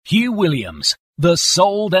Hugh Williams, The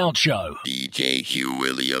Souled Out Show. DJ Hugh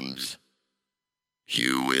Williams.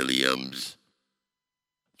 Hugh Williams.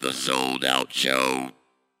 The Souled Out Show.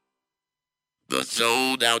 The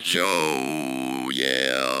Souled Out Show,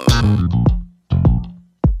 yeah.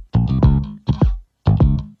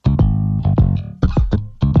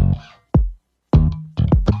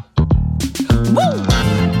 Woo!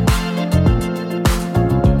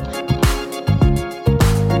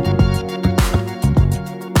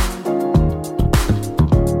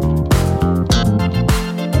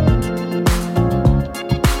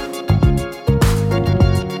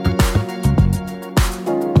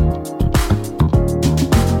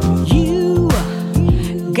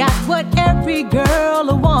 Every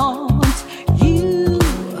girl wants. You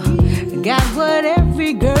got what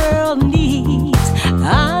every girl needs.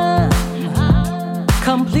 I'm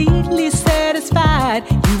completely satisfied,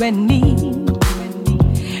 you and me.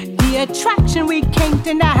 The attraction we can't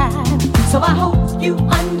deny. So I hope you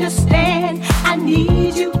understand. I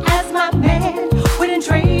need you as my man. Wouldn't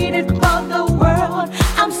trade it for the world.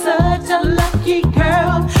 I'm such a lucky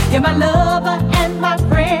girl. You're my lover and my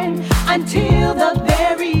friend until the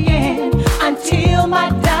very end. Until my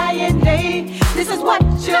dying day. This is what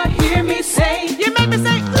you hear me say. You make me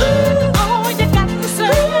say, ooh, oh, you got to say,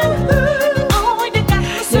 ooh, oh, you got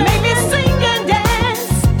to say. You make me sing and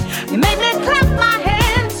dance. You make me clap my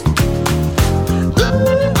hands.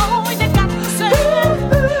 Ooh, oh, you got to say,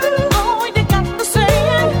 ooh, oh, you got to say,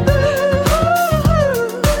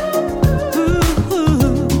 ooh.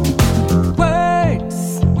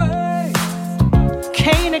 Words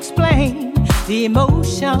can't explain the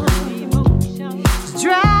emotion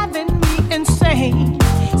driving me insane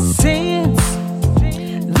since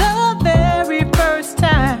the very first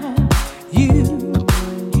time. You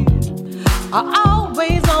are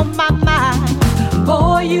always on my mind.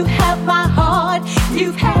 Boy, you have my heart.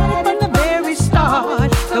 You've had it from the very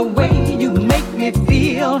start. The way you make me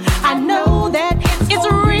feel, I know that it's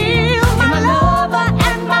real. You're my lover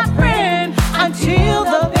and my friend until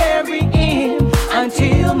the very end.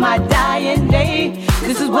 Until my dying day.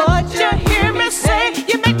 This is what you hear me say.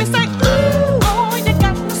 You make me say, ooh, oh, you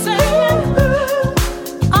got to say, ooh.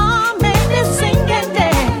 Oh, make me sing and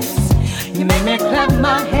dance. You make me clap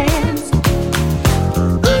my hands.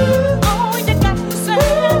 Ooh, oh, you got to say,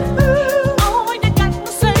 ooh, oh, you got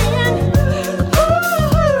to say, ooh.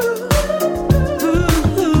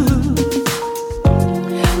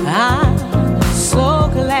 I'm so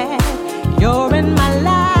glad you're in my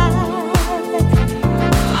life.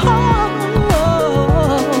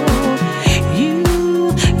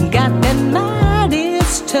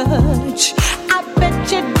 Touch. I bet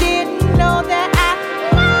you didn't know that I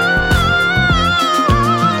love.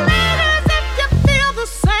 Ladies, if you feel the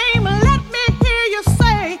same, let me hear you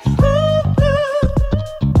say, ooh, ooh,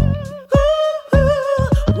 ooh, ooh.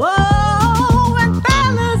 Whoa, and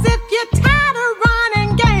fellas, if you're tired of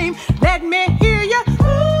running game, let me hear you,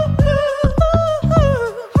 ooh, ooh, ooh,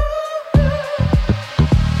 ooh.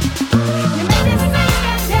 You make me sing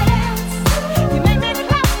and dance. You make me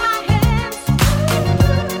clap my hands.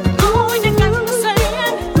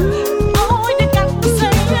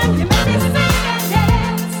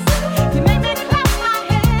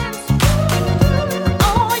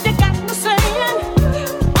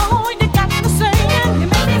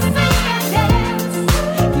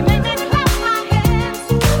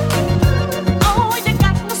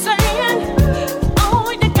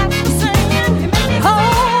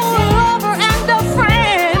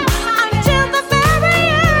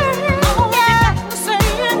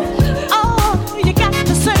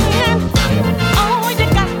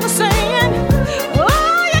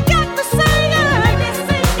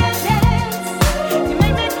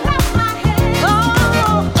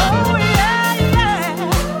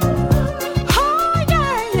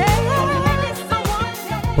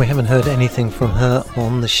 We haven't heard anything from her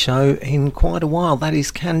on the show in quite a while. That is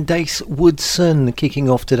Candace Woodson kicking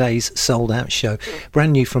off today's Souled Out show.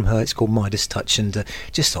 Brand new from her, it's called Midas Touch, and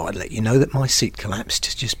just thought I'd let you know that my seat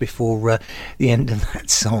collapsed just before the end of that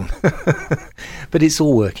song. But it's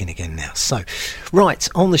all working again now. So, right,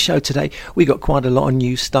 on the show today, we got quite a lot of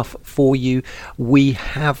new stuff for you. We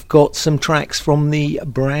have got some tracks from the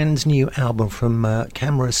brand new album from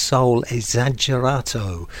Camera Soul,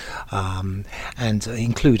 Esagerato, and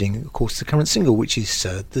including, of course, the current single, which is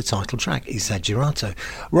the title track, Esagerato.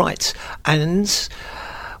 Right, and,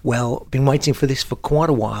 well, been waiting for this for quite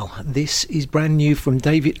a while. This is brand new from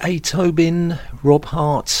David A. Tobin, Rob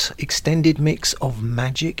Hart's extended mix of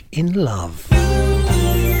Magic in Love.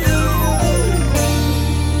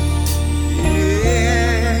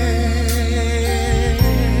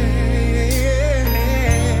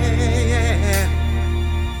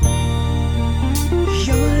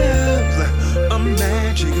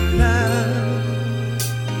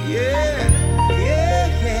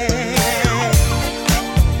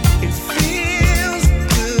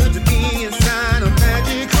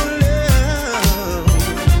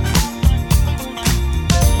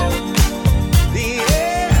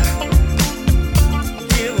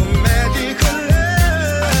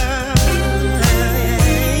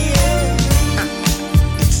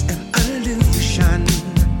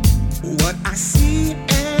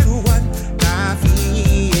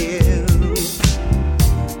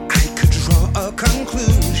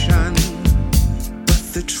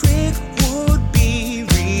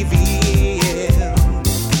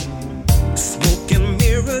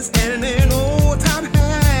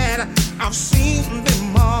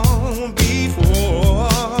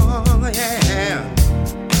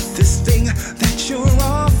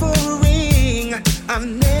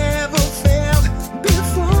 never felt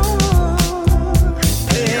before.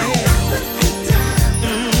 Yeah.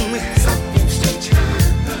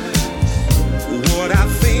 What I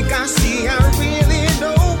think I see, I really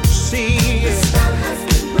don't see.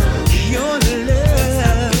 Your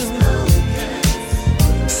love,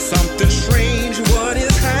 something strange. What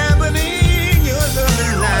is happening? Your love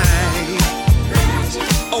tonight.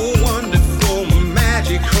 Oh, wonderful,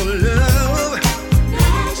 magical love.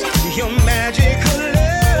 Your magical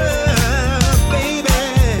love, baby.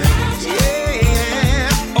 Yeah.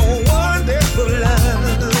 Oh, wonderful love.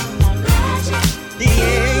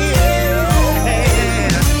 Yeah.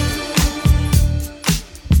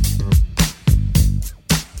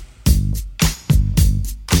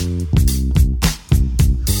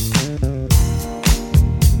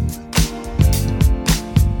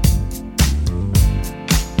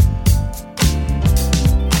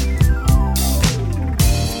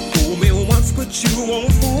 Fool me once, but you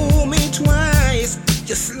won't fool me twice.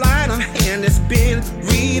 Your sleight of hand has been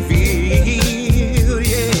revealed.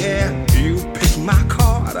 Yeah, you pick my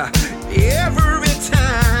card every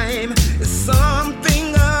time. It's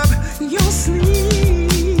something up your sleeve.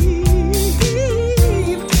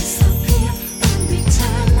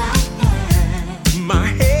 My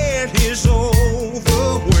head is overwhelmed,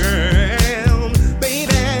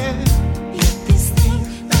 baby.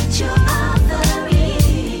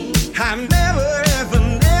 I've never, ever,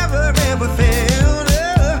 never, ever felt,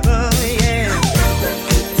 yeah.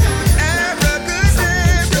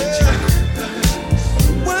 Abracadabra.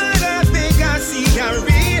 What I think I see, I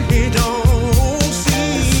really don't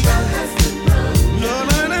see. No,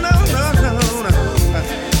 no, no, no, no, no, no.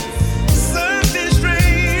 Something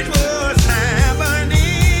strange was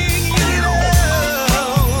happening, you know.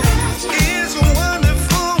 It's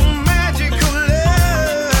wonderful, magical love.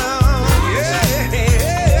 Yeah,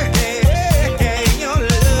 your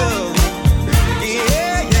love.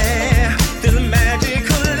 Yeah, yeah, this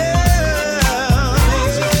magical love.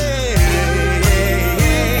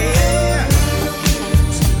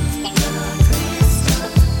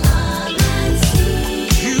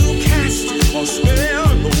 You cast a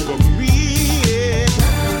spell over me.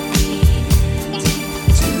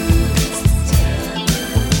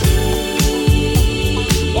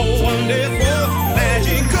 Oh, wonderful,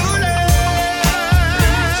 magical love.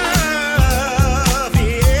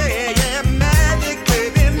 Yeah, yeah, magic,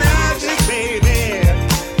 baby, magic, baby.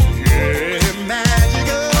 Yeah,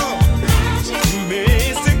 magical,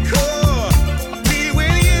 mystical. Be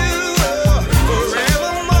with you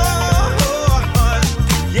forevermore.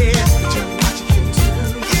 Yeah,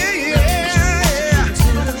 yeah,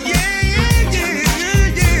 yeah,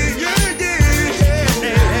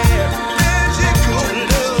 magical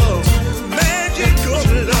love, magical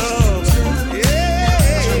love. Yeah.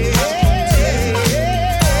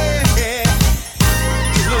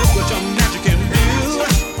 Look what your magic can do.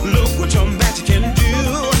 Look what your magic can do.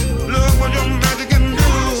 Look what your magic can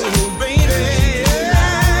do, baby.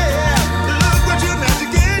 Look what your magic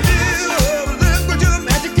can do. Look what your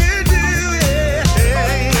magic can do.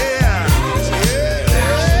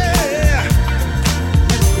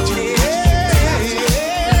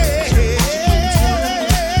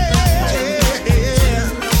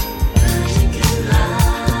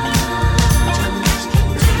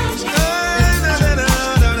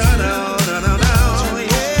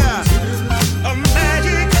 A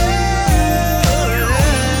magical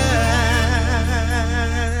love.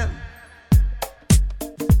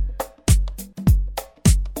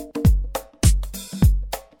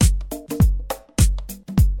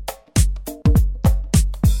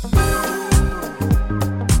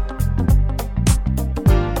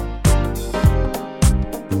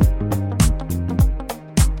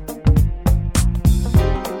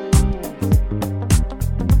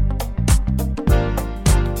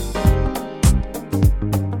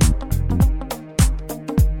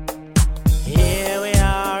 Here we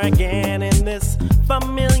are again in this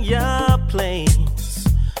familiar place.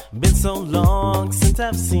 Been so long since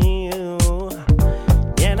I've seen you.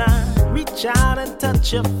 Can I reach out and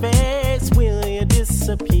touch your face? Will you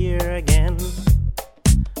disappear again?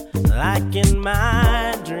 Like in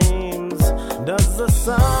my dreams, does the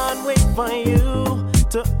sun wait for you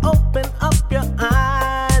to open up your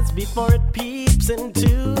eyes before it peeps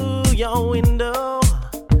into your window?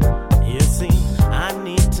 You see, I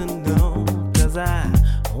need to know, 'cause I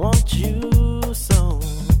want you so.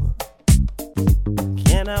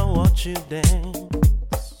 Can I watch you dance?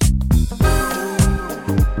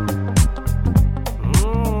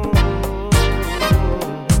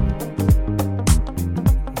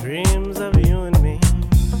 Dreams of you and me.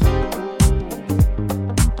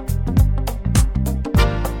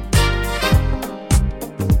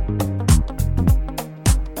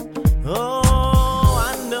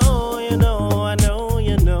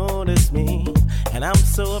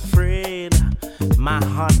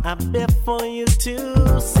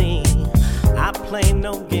 play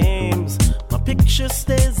no games. My picture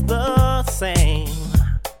stays the same.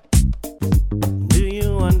 Do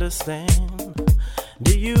you understand?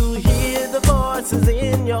 Do you hear the voices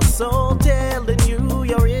in your soul telling you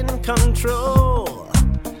you're in control?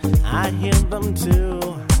 I hear them too,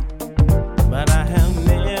 but I have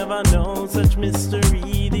never known such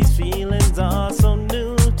mystery. These feelings are so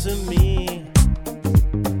new to me.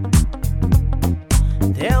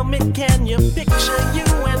 Tell me, can you picture you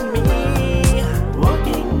and me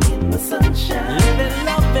walking in the sunshine, living,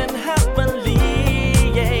 loving happily?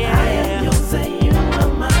 Yeah, I am yours and you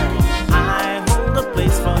are mine. I hold a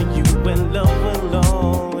place for you and love will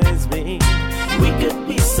always be. We could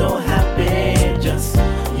be so happy, just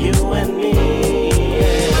you and me.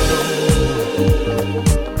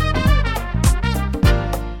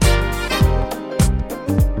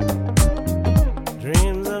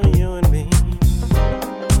 Dreams of you and me.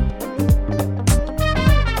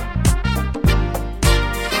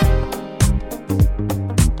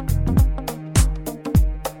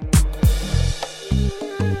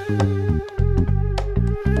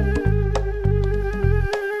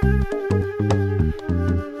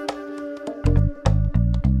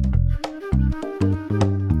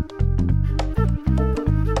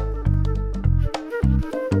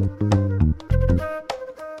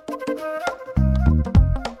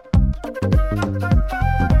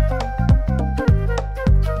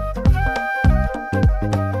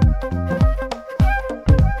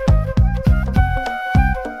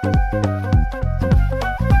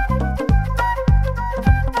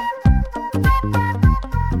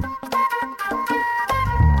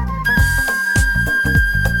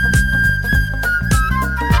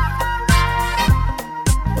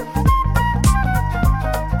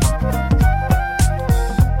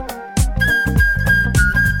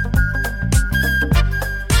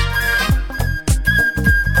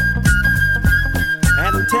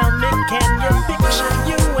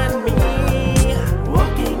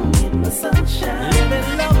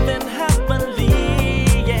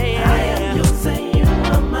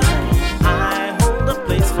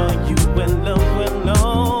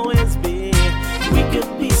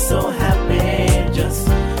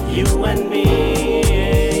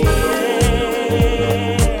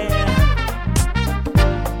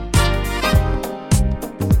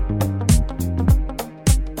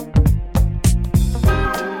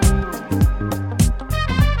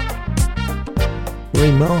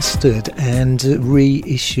 Remastered and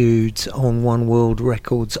reissued on One World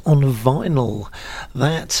Records on vinyl.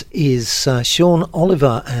 That is Sean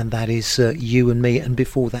Oliver, and that is You and Me. And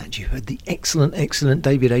before that, you heard the excellent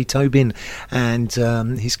David A. Tobin and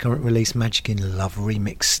his current release, Magic in Love,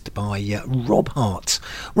 remixed by Rob Hart.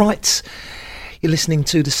 Right. You're listening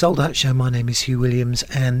to The Sold Out Show. My name is Hugh Williams,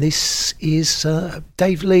 and this is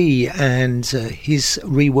Dave Lee and his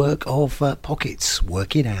rework of Pockets,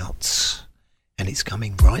 Work It Out. And it's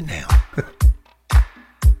coming right now.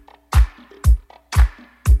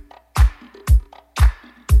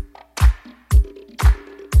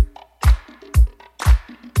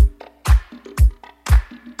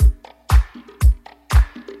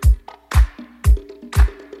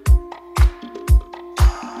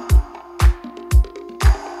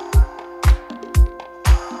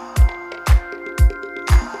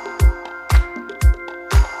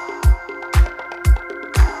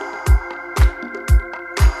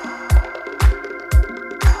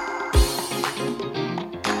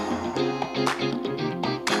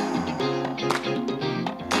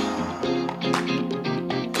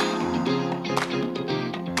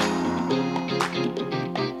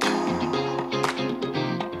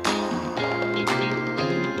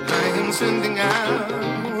 Sending out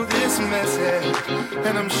this message,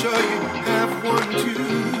 and I'm sure you have one too.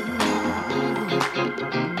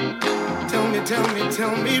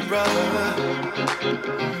 Tell me, brother,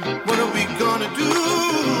 what are we gonna do?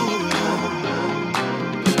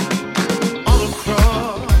 All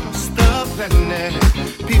across the planet,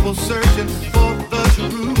 people searching for the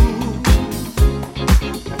truth,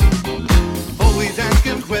 always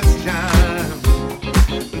asking questions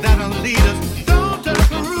that'll lead us down to the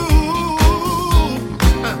root.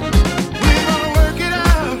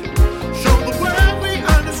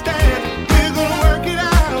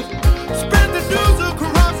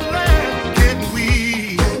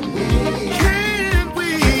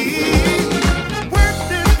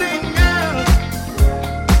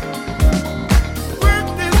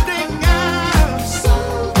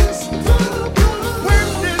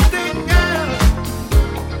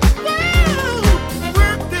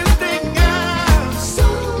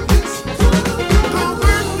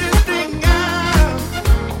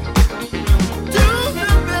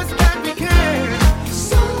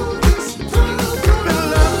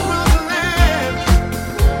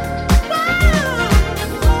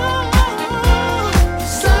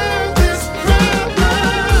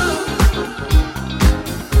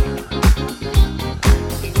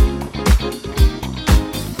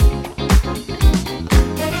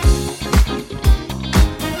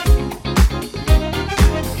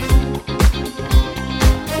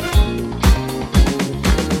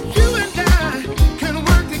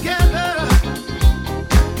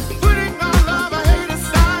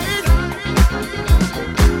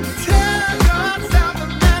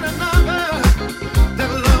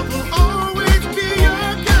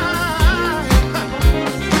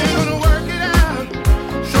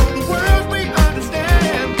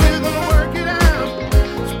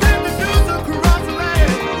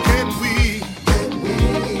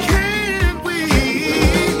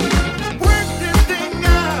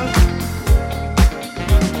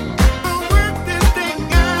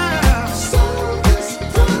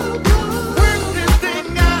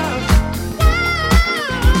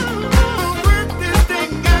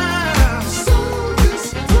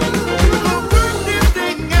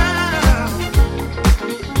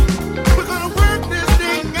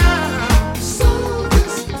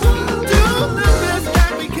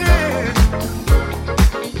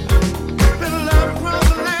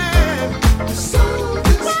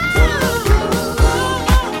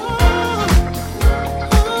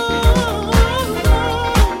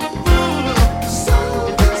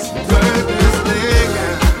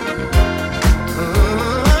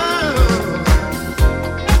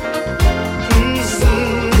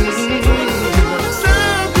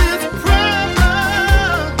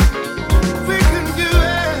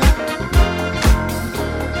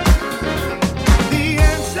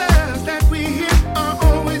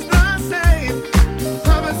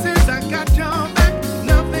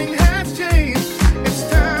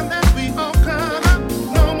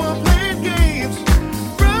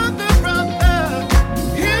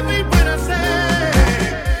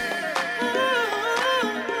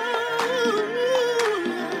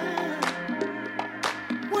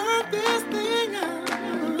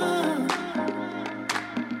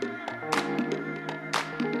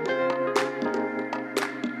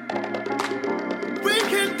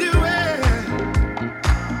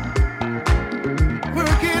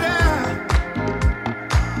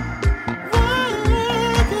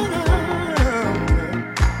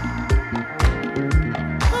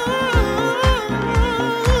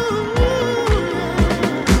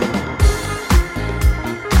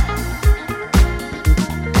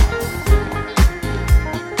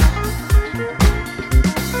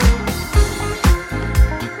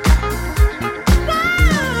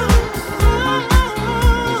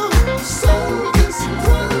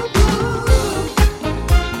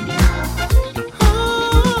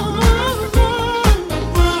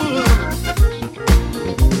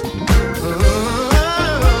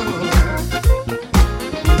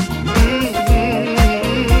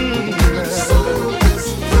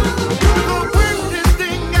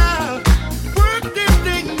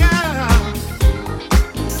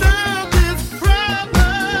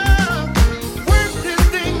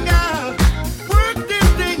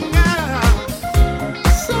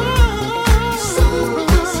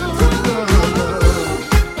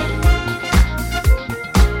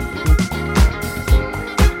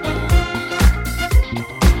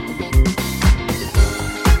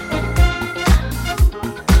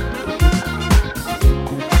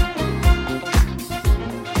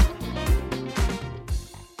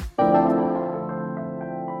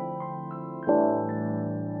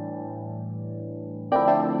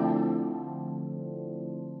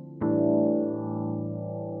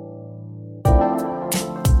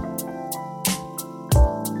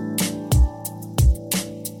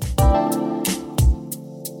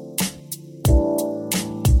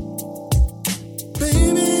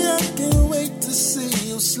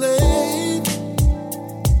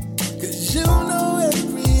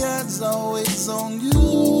 is always on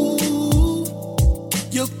you.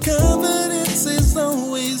 Your confidence is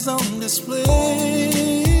always on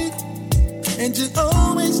display. And you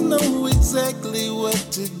always know exactly what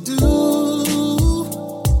to do.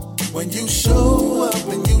 When you show up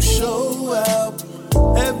and you show out,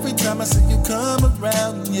 every time I see you come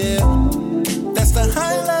around, yeah, that's the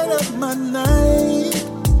highlight of my night.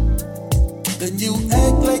 Then you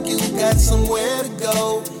act like you got somewhere to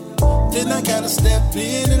go. Then I gotta step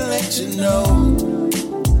in and let you know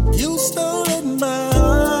you stolen my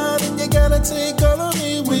heart, and you gotta take all of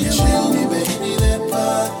me with you. When you me, baby, that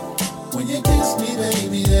part. When you kiss me,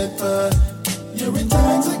 baby, that part. You're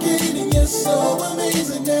intoxicating, you're so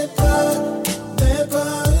amazing, that part, that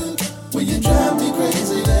part. When you drive me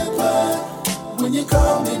crazy, that part. When you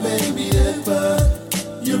call me, baby, that part.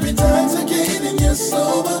 You're intoxicating, you're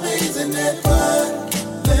so amazing, that part,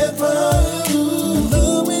 that part. I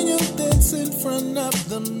love when you dance in front of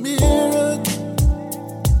the mirror.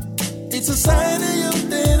 It's a side of you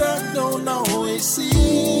that I don't always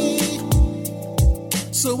see.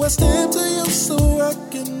 So I step to you so I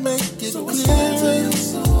can make it clear.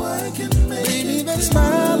 Baby, that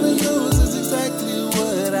smile of yours is exactly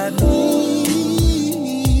what I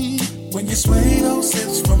need. When you sway those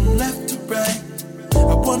hips from left to right,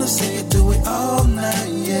 I wanna see you do it all night,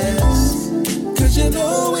 yes. Cause you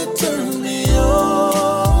know it turns me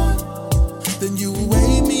on. Then you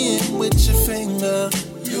wave me in with your finger.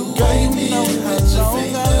 You wave me in with your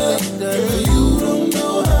finger. Girl, you don't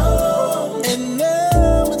know how long. And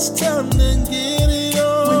now it's time to get it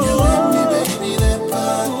on. When you hit me, baby, that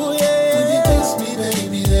part. Ooh, yeah. When you kiss me,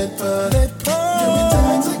 baby, that part. That part. You're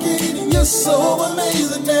intoxicating, you're so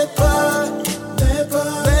amazing, that part. That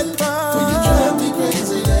part. That part. When you drive me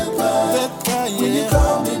crazy, that part. That part, yeah. When you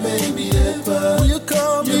call me, baby, that part. When you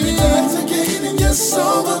call me, you're intoxicating, you're so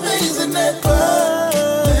amazing, that part.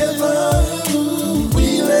 That part. Ooh,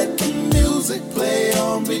 we let the music play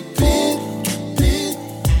on repeat, repeat.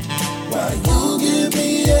 While you give me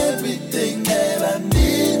everything that I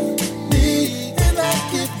need, need. And I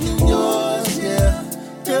give you yours, yeah.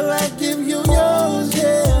 Girl, I give you yours,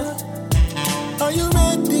 yeah. Are you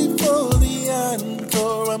ready for the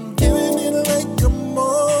encore? I'm giving it like I'm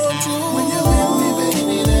on to. When you with me,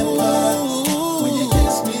 baby, that part. When you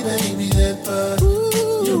kiss me, baby, that part.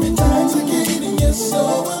 You're intoxicating, you're so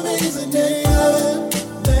amazing, that part.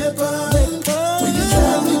 That part. When you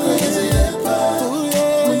drive me crazy, that part.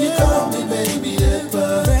 When you call me, baby, that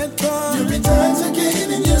part. That part. You're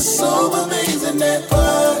intoxicating, you're so amazing, that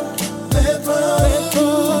part. That part. When you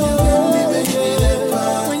with me, baby, that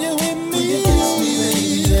part. When you kiss me,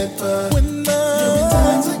 baby, that part. You're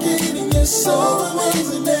intoxicating, you're so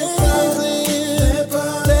amazing, that part. That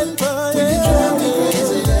part. That part. When you drive me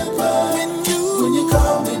crazy, that part. When you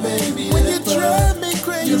call me, baby, when you drive me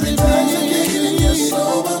crazy, you're intoxicating, you're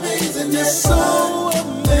so amazing, you're so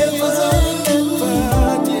amazing, that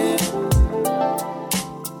part, yeah.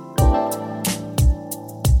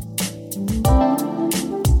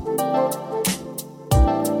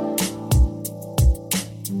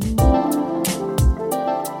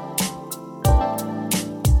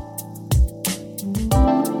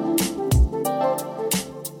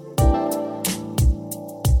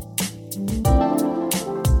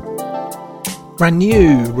 Brand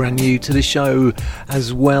new to the show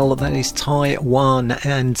as well. That is Taiwan,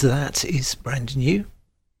 and that is brand new.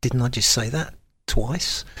 Didn't I just say that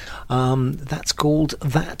twice? That's called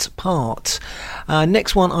That Part.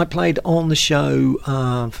 Next one I played on the show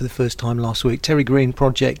for the first time last week. Terry Green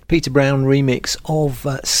Project, Peter Brown remix of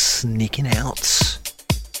Sneaking Out.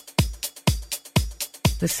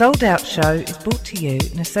 The Sold Out Show is brought to you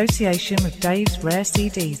in association with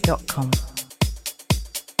davesrarecds.com.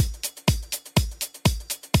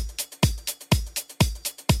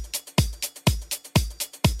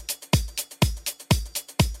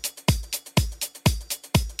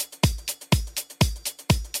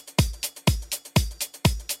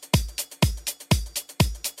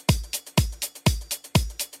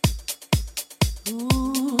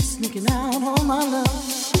 Sneaking out on my love.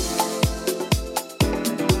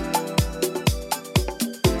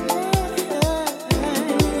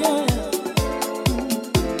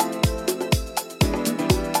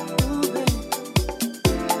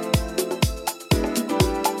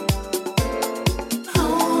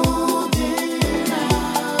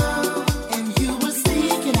 You've been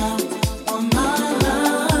sneaking out on my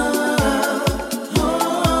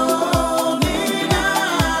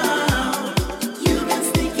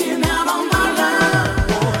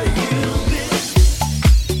love.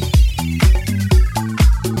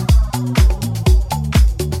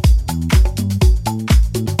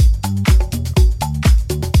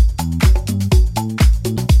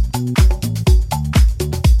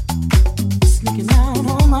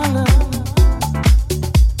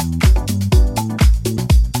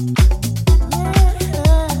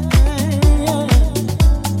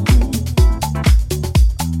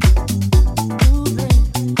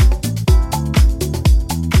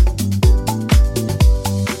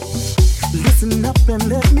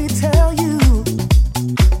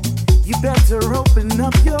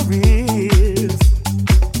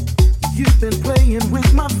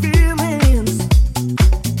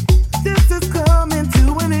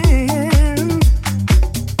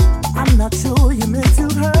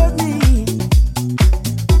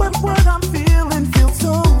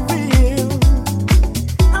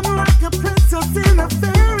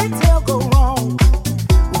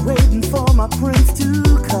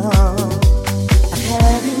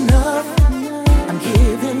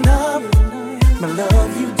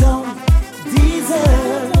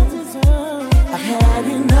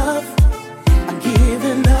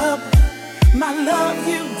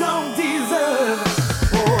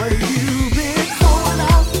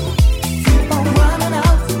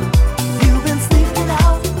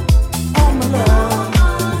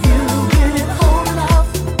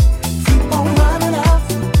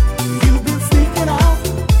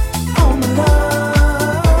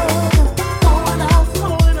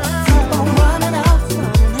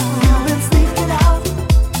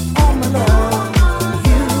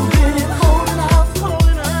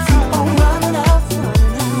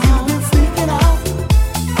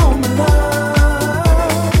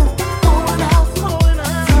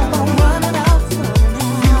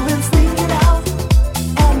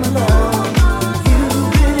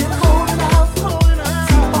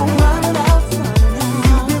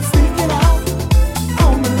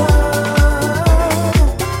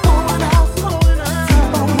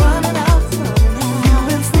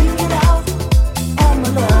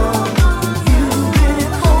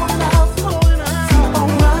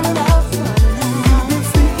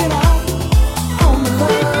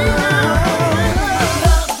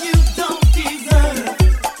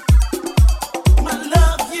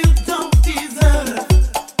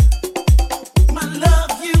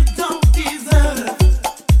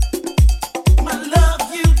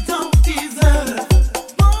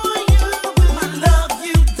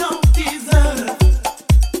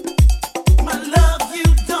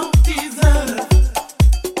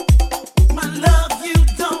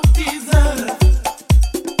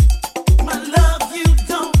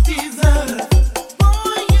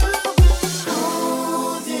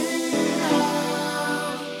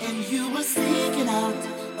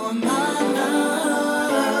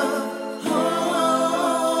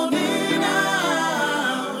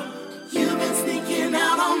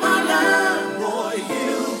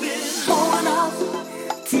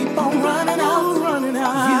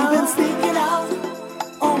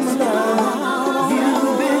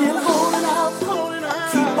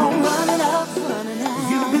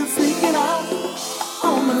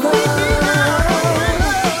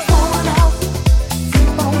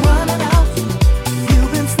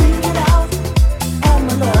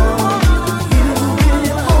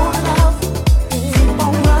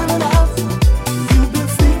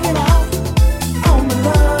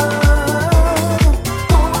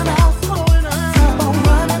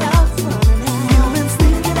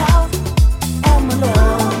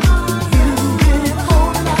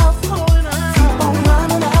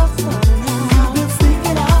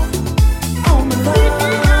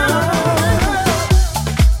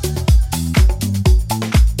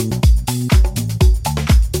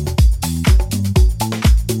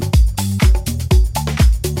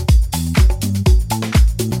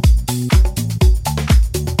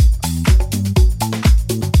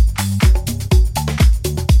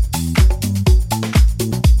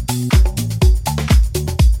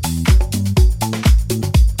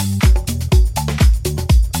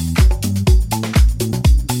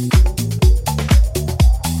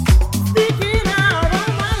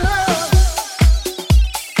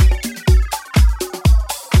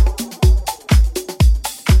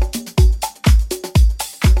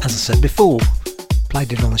 Before,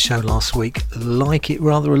 played it on the show last week, like it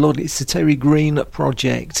rather a lot. It's the Terry Green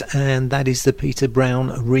project, and that is the Peter Brown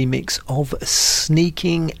remix of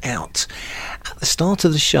Sneaking Out. At the start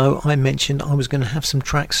of the show, I mentioned I was going to have some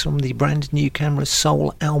tracks from the brand new Camera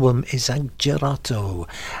Soul album Esagerato,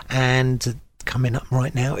 and coming up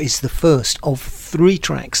right now is the first of 3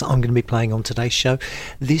 tracks I'm going to be playing on today's show.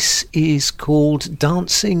 This is called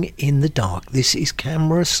Dancing in the Dark. This is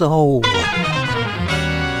Camera Soul.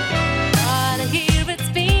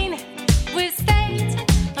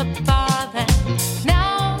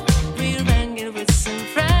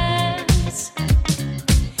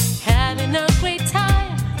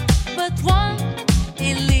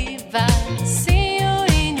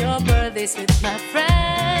 With my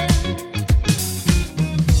friend,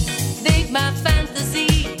 dig my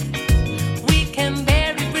fantasy, we can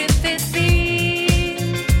bury breathe it be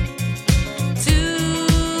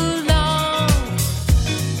too long.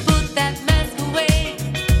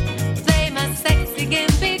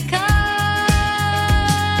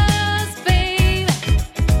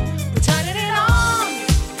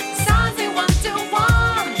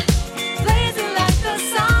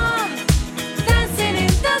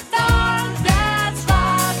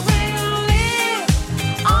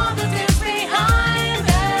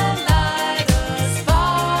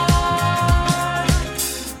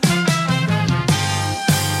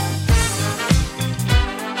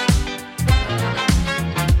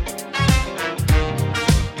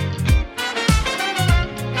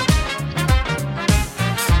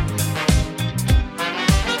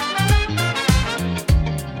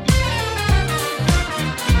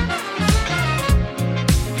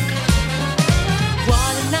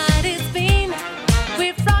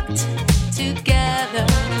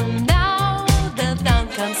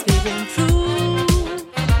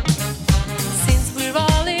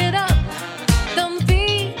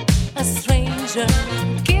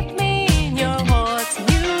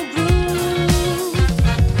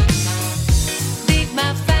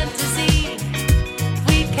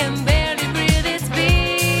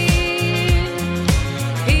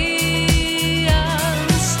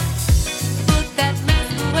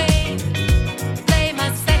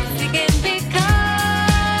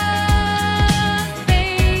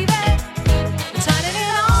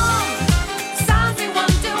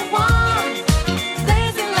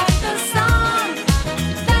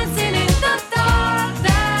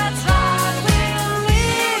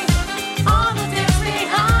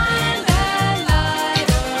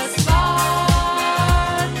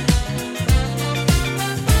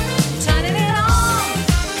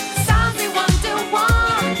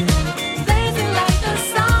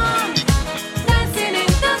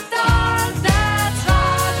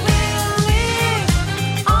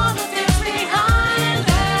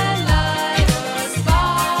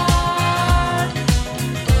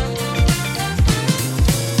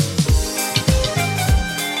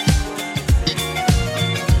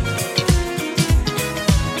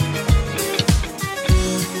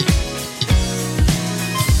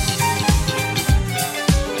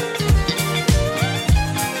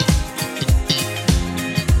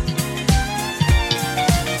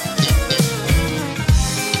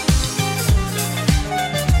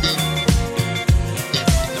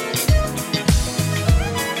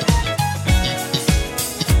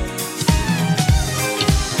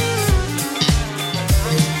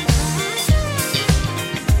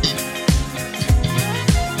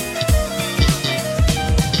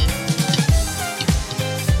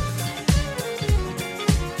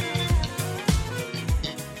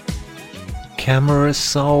 Camera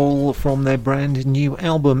Soul from their brand new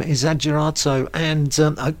album Esagerato, and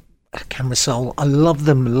Camera Soul, I love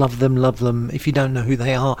them. If you don't know who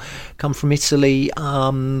they are, come from Italy,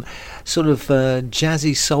 sort of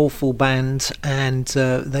jazzy soulful band, and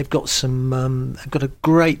they've got a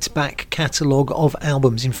great back catalogue of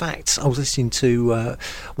albums. In fact, I was listening to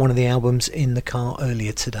one of the albums in the car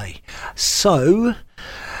earlier today. So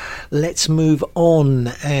let's move on,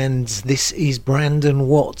 and this is Brandon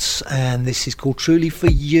Watts, and this is called Truly For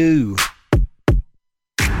You.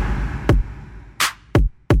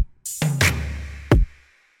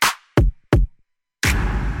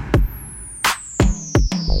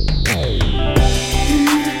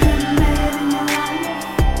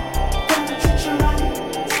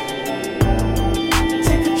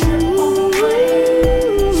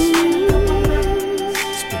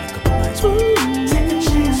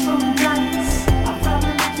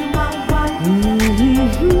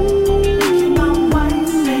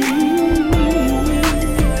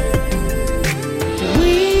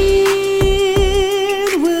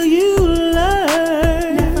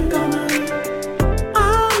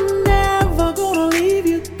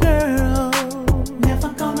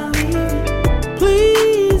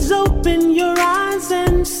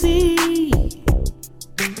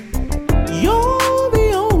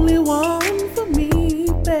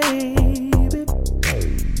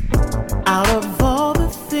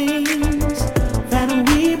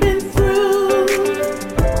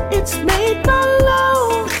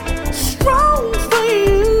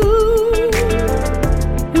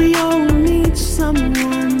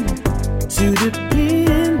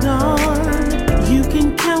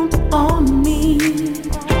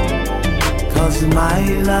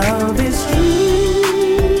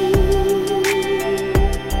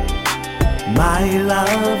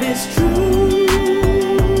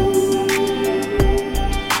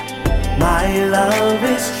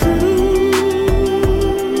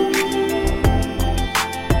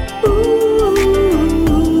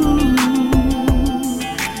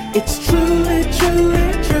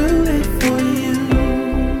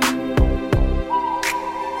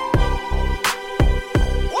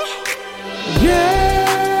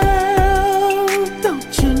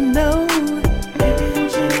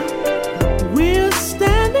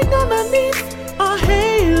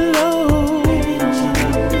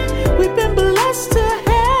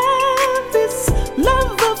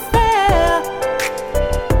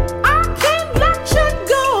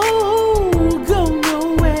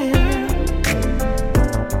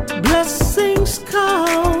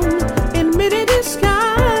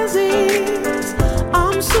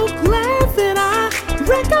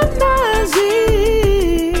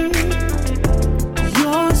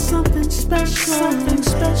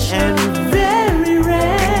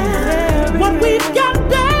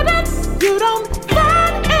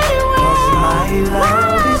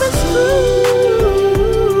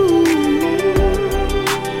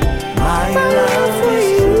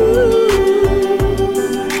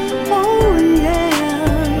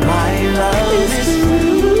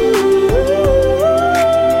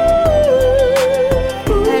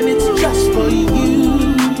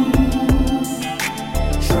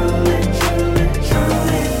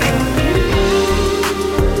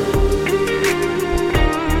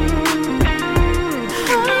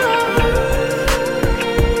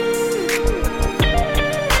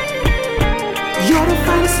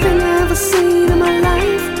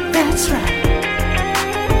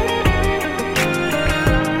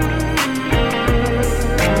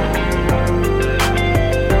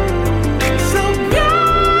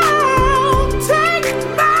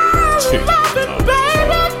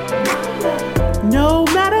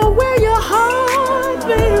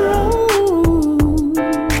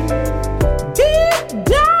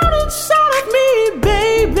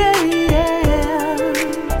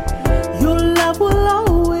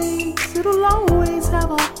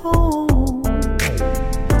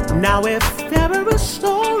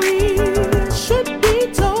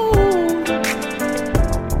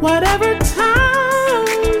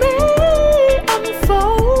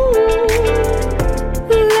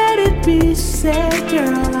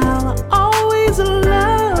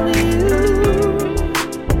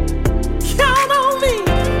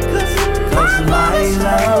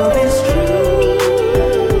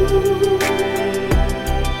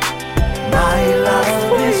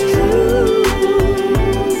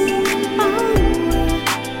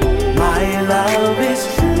 Love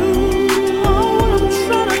is true. All I'm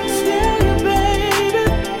trying to tell you, baby.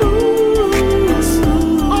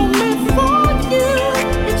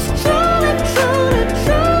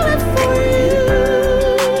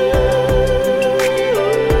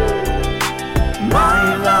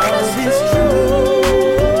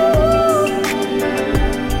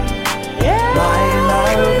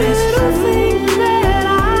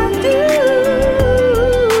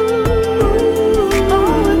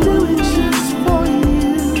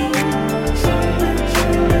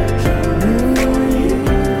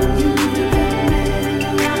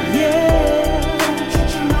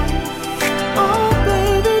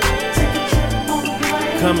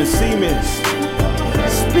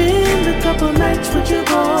 couple nights with your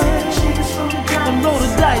boy and roll the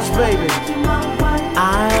dice, baby.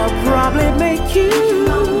 I'll probably make you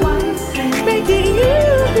my wife.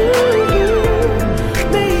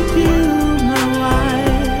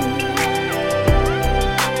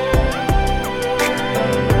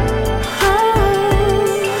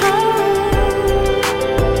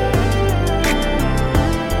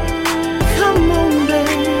 Come on,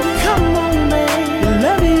 baby,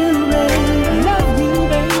 love you,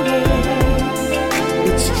 baby.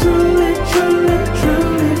 It's truly for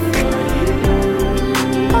you.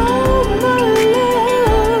 Oh, my love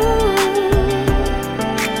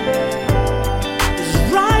is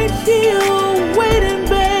right here waiting,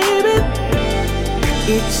 baby.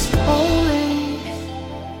 It's always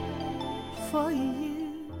for you.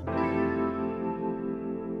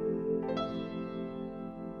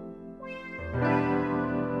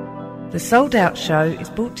 The Sold Out Show is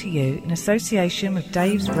brought to you in association with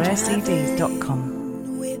davesrarecds.com.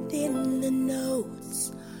 Within the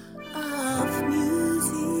notes of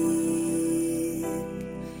music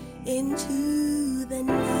into the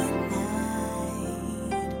night,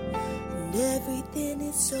 and everything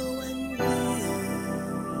is so unreal,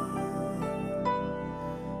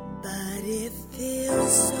 but it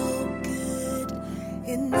feels so good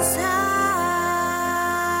inside.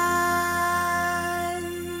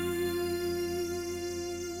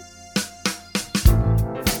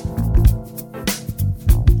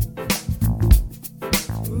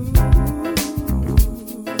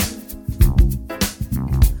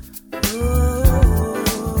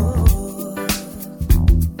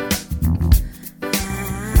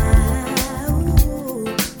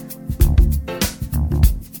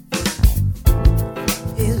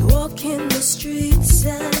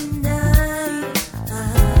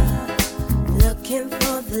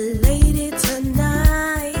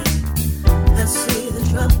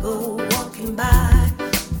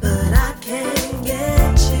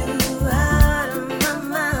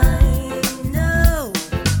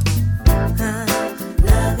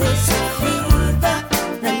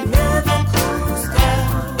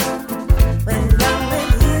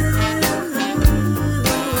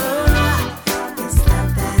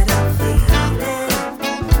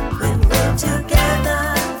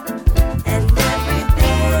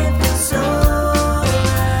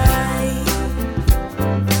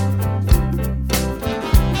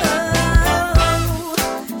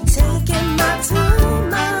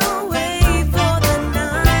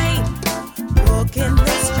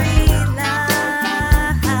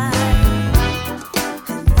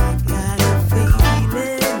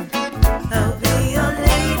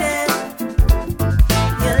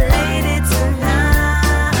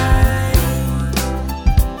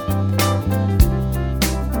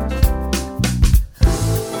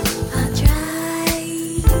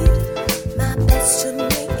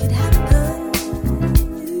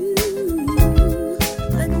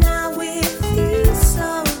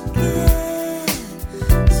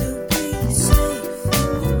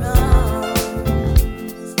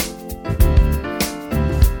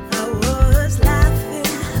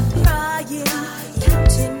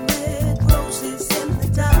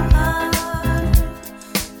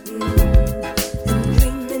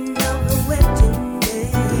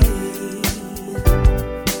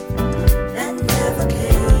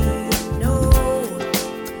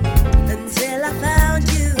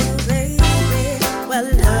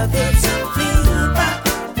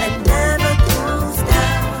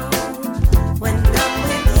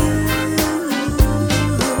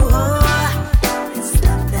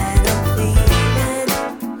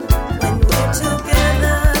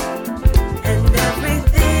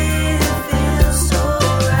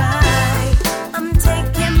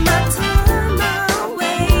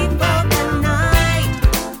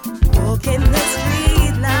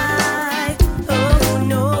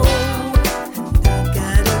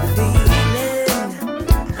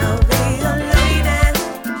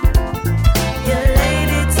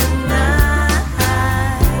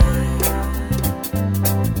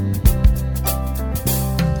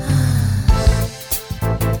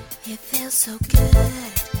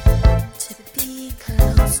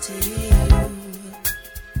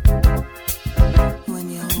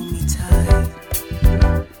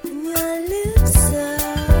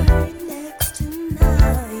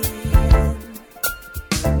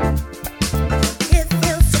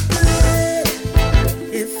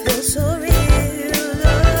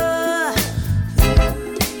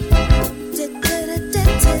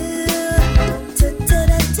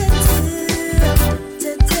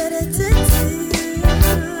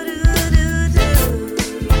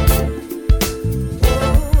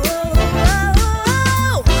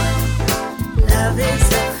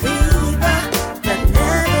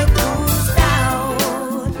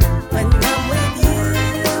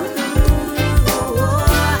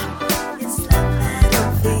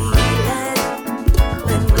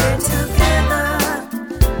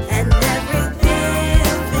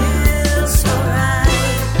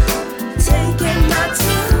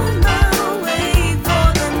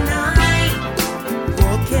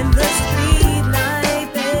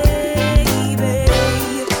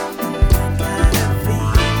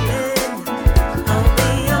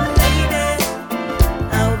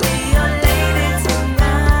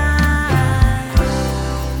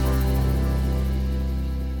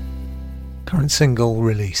 single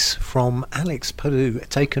release from Alex Padu,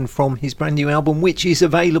 taken from his brand new album, which is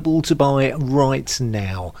available to buy right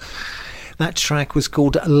now. That track was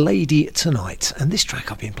called Lady Tonight, and this track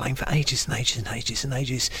I've been playing for ages and ages and ages and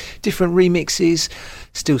ages. Different remixes,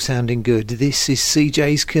 still sounding good. This is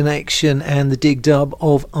CJ's Connection and the dig dub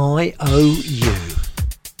of I Owe You.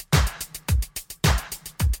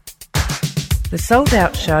 The Sold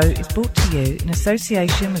Out Show is brought to you in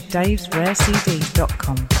association with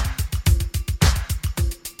davesrarecds.com.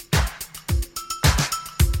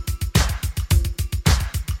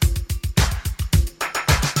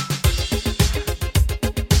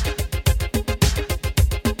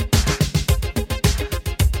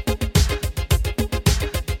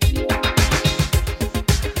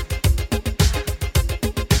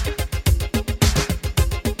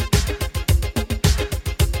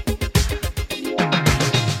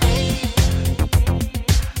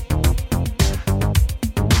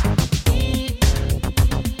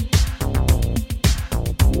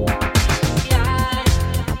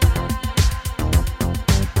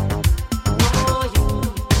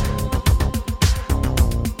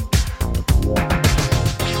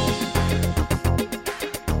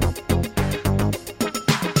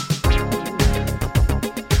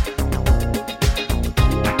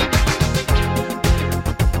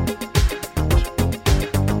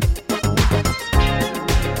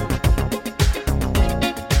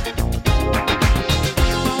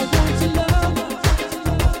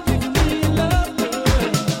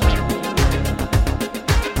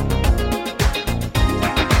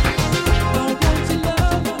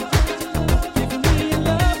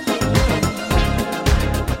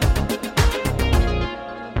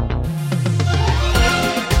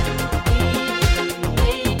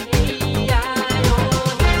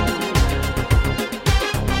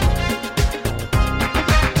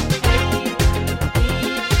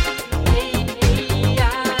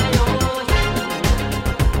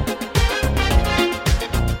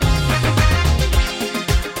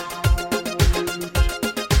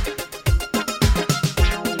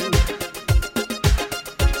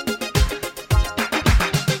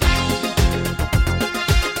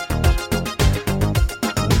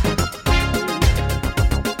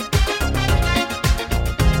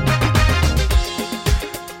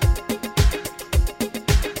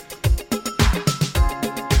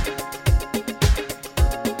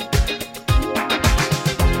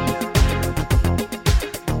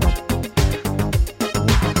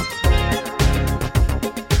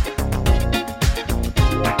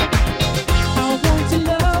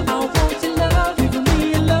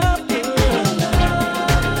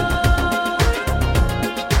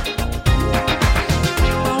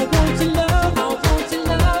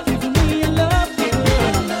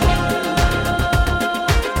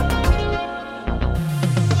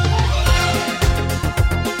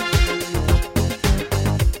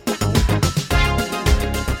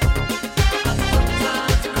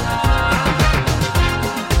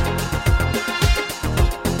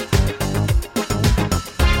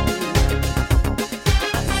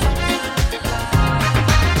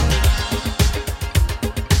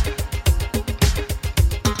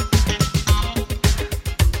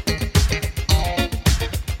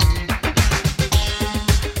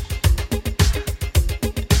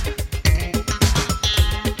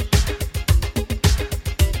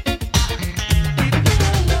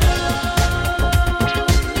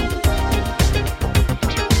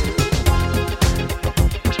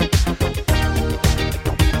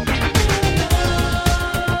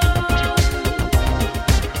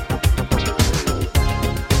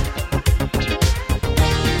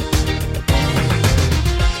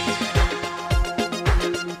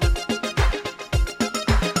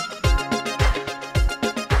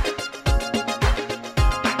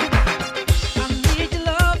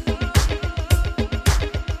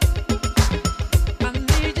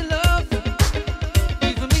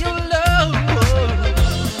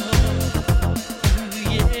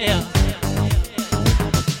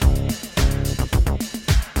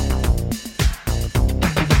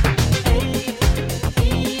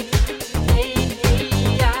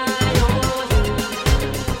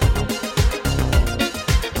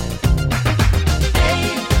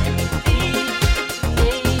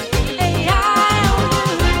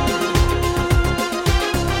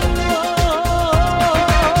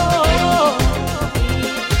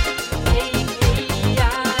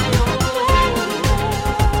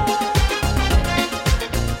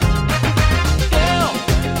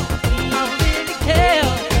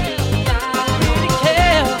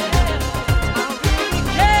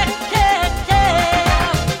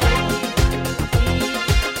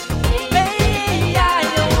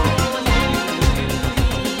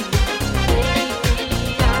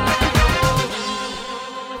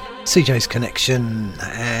 CJ's Connection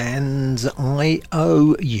and I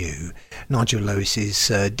Owe You, Nigel Lewis's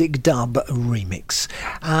Dig Dub remix.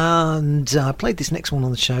 And I played this next one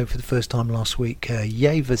on the show for the first time last week,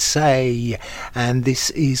 Yeva Say, and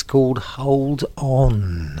this is called Hold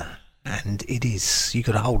On. And it is, you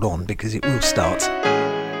got to hold on because it will start.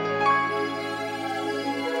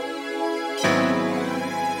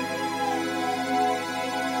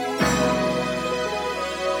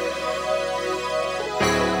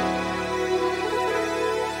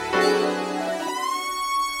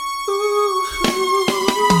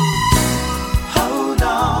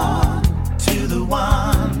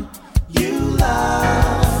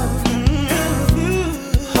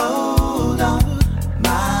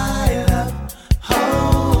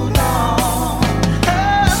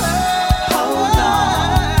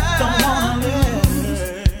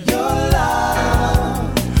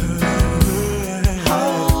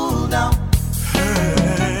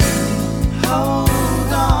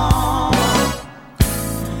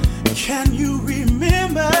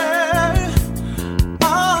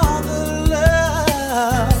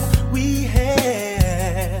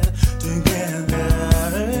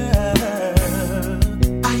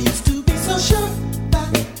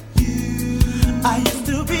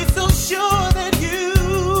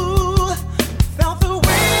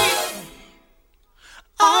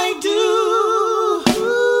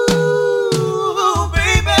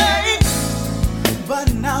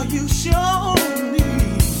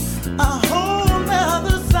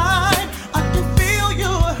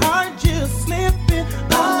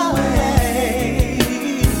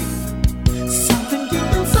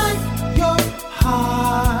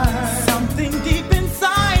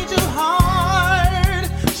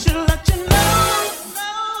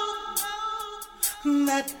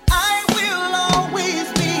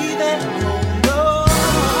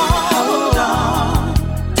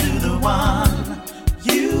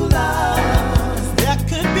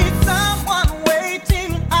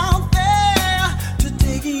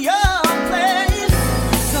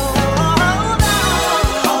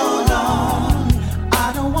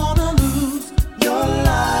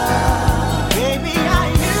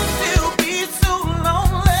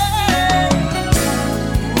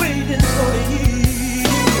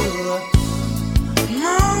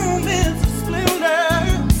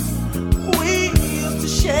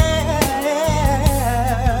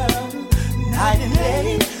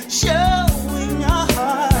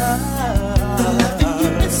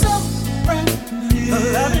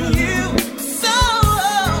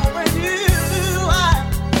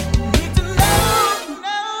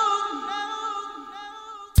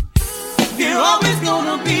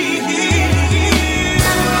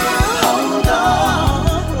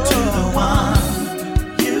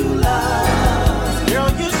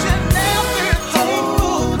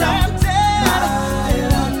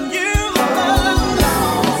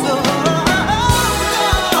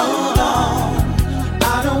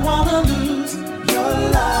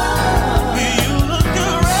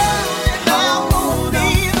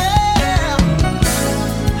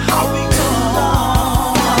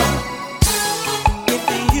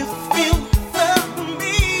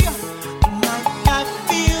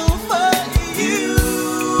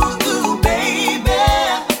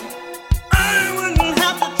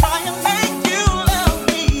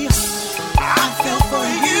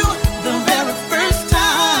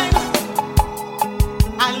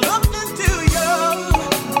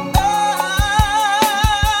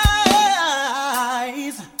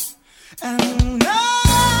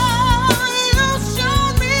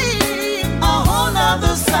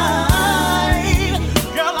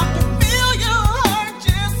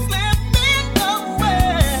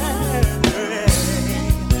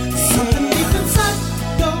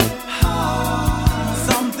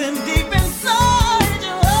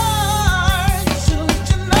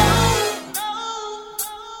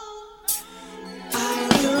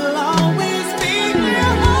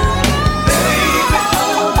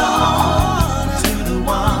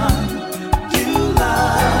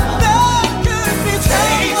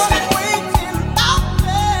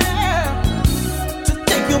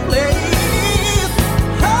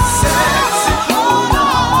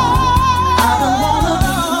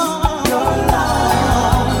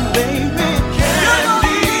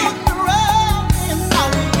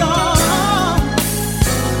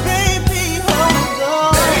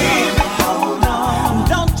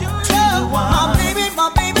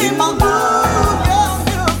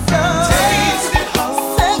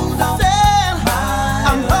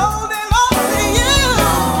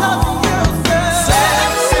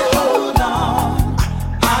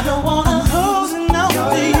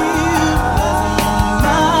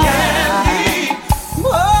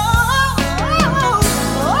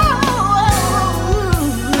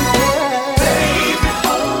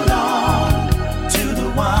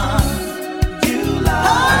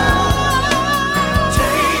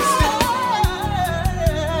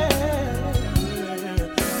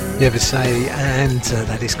 You ever say, and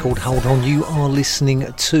that is called Hold On. You are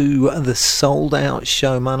listening to The Sold Out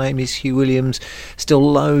Show. My name is Hugh Williams.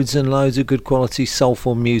 Still loads and loads of good quality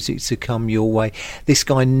soulful music to come your way. This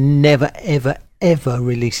guy never, ever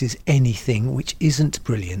releases anything which isn't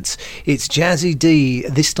brilliant. It's Jazzy D,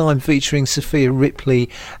 this time featuring Sophia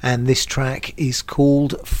Ripley, and this track is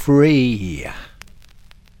called Free.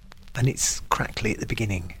 And it's crackly at the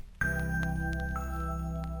beginning.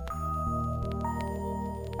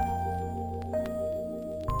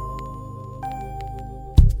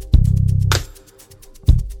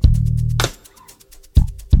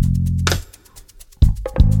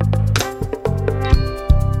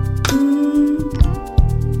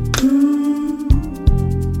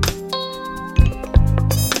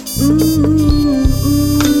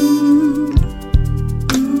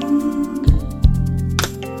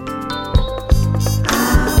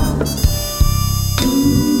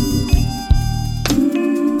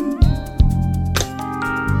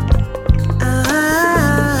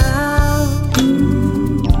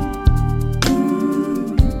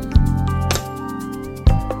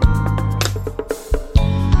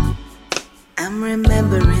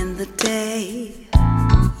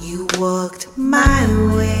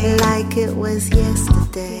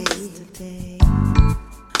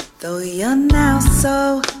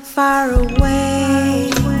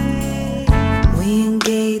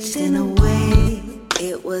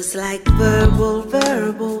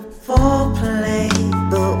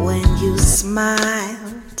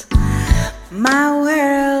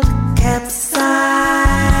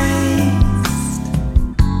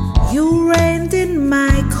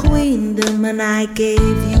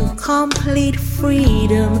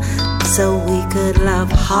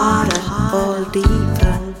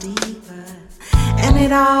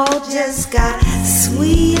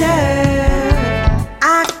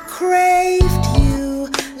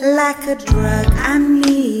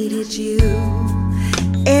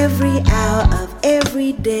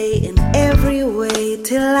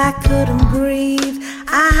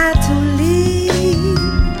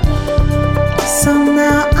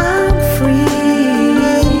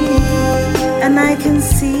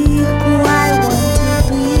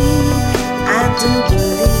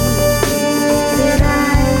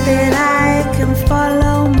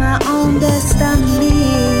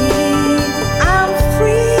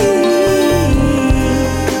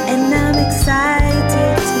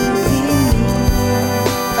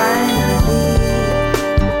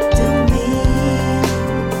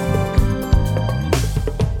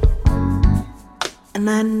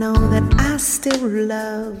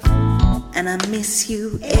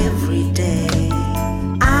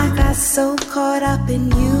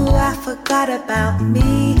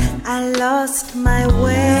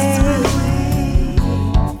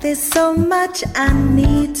 I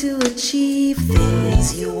need to achieve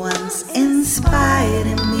things you once inspired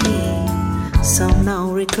in me. So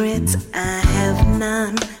no regrets, I have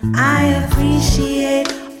none. I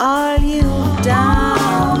appreciate all you've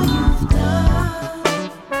done.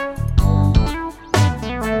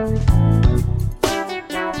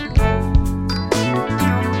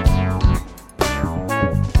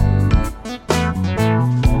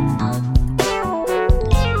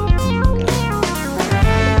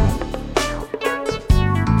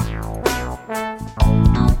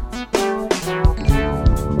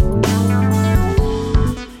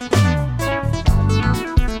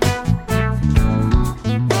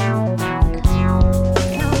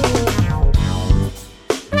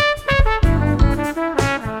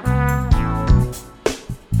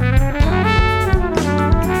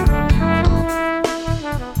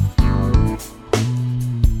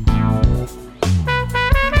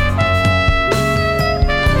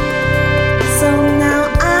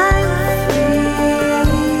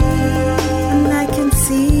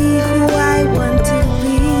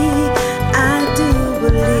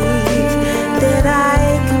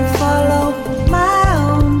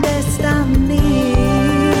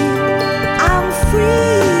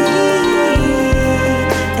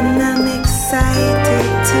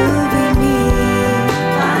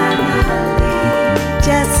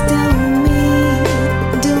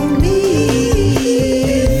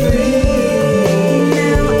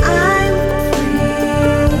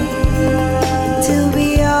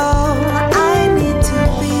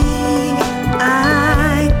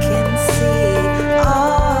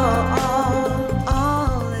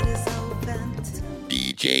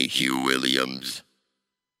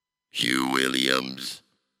 Hugh Williams.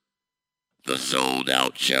 The Sold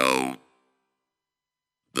Out Show.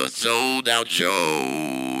 The Sold Out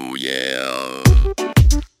Show, yeah.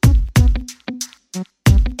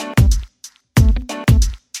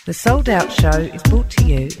 The Sold Out Show is brought to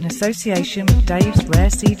you in association with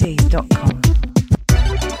davesrarecds.com.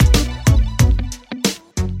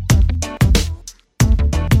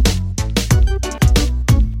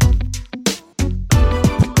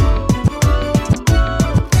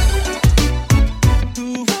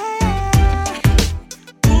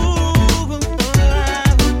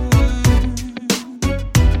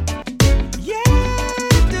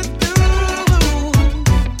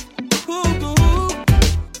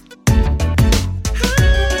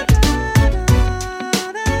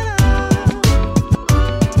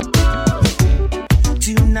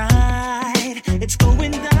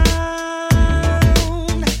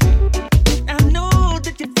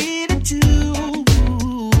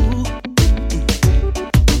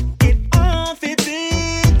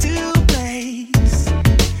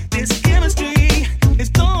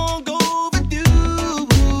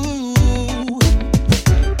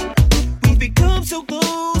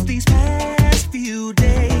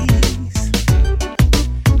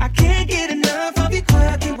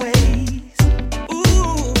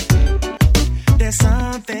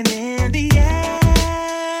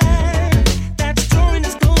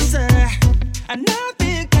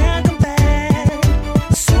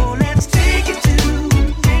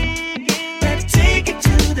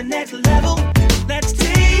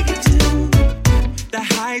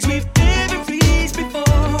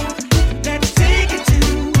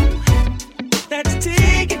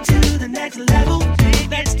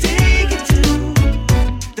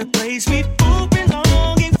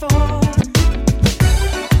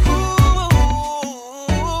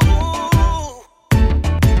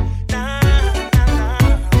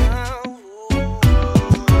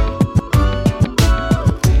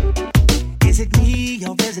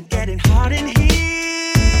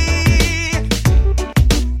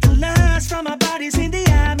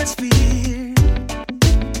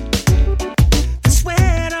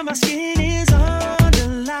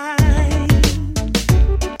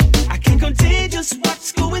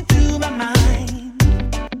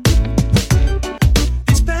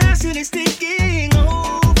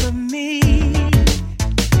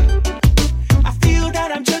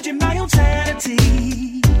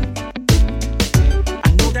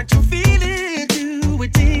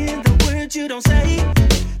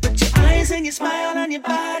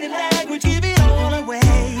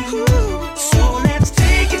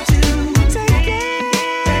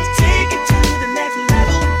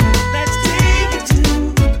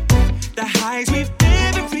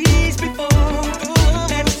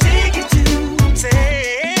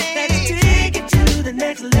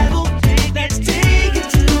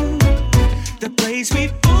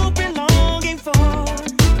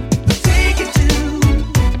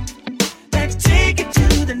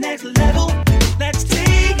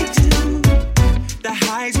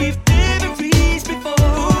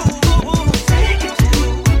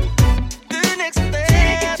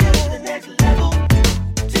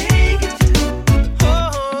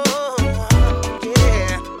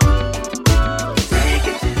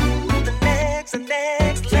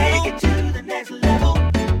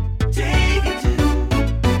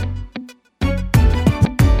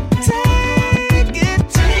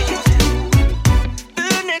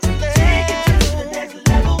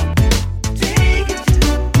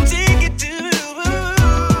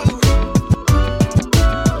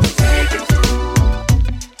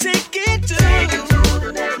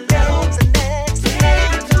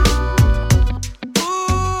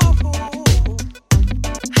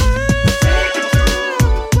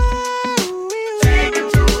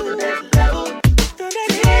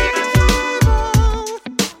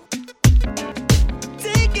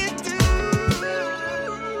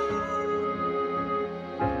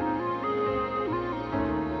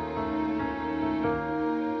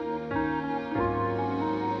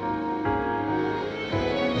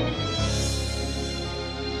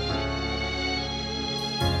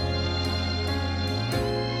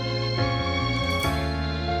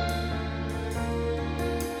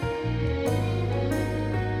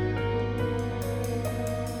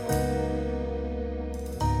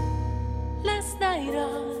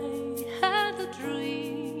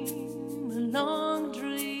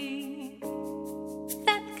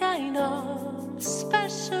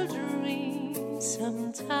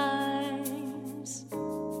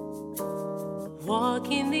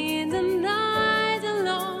 Walking in the night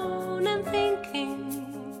alone and thinking,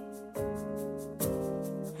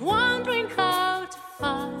 wondering how to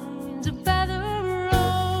find a better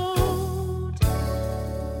road.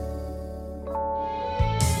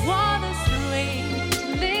 What a strange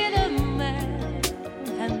little man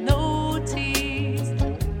had noticed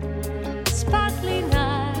sparkling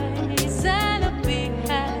eyes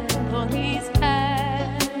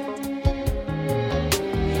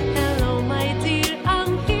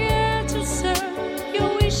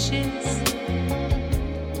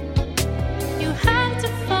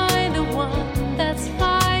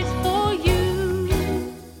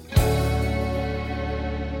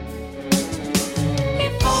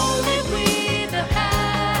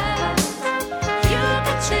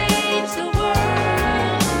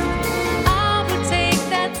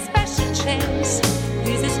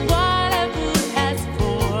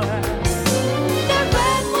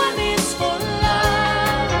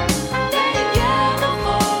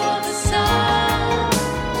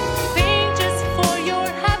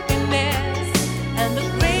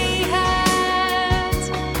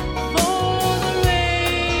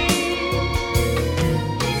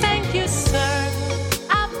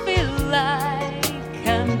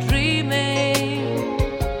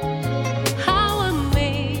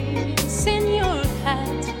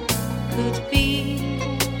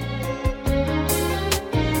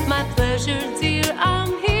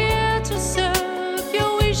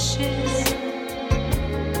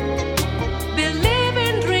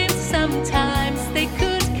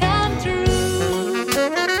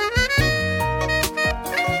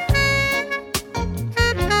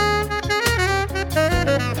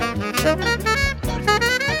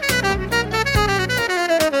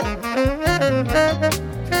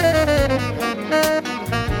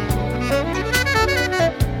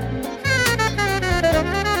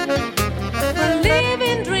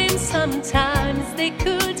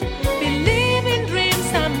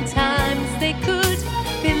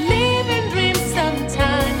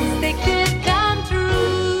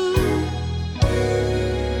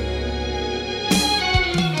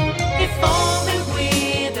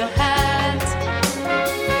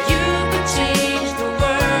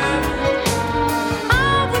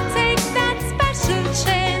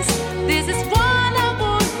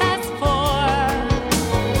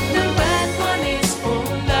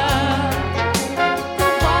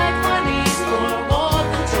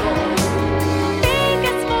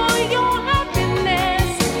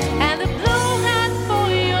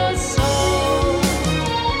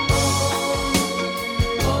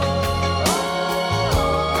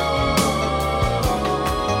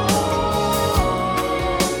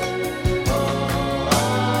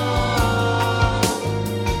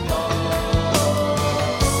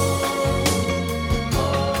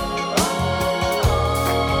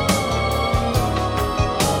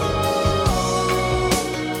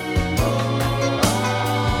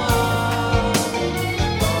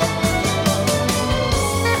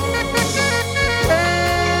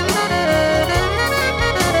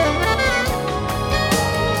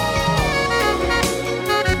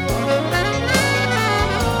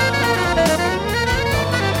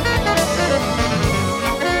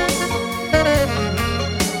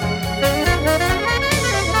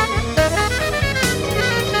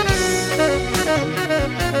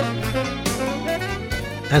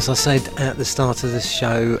As I said at the start of the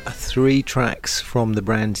show, 3 tracks from the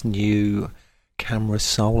brand new Camera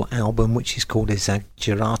Soul album, which is called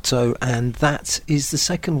Esagerato, and that is the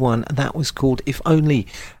second one. That was called If Only,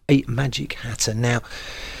 a Magic Hatter. Now,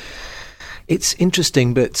 it's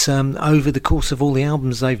interesting, but over the course of all the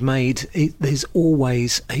albums they've made, there's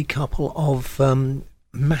always a couple of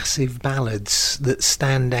massive ballads that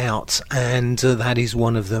stand out, and that is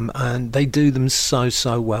one of them, and they do them so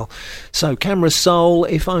well. So Camera Soul,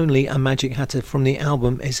 If Only, a Magic Hatter from the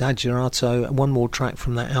album Esagerato. One more track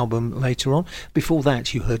from that album later on. Before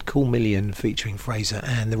that you heard Cool Million featuring Fraser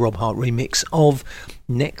and the Rob Hart remix of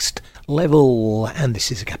Next Level, and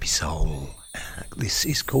this is Agape Soul. This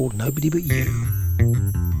is called Nobody But You.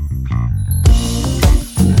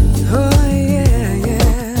 Oh yeah, yeah.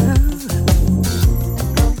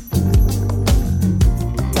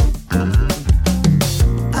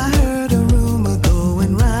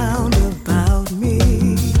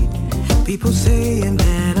 People saying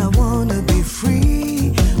that I wanna be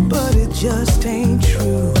free, but it just ain't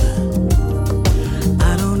true.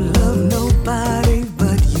 I don't love nobody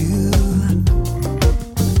but you.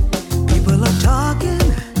 People are talking,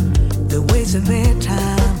 they're wasting their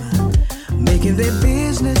time, making their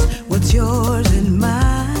business what's yours and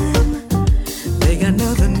mine. They got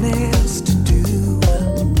nothing else to do,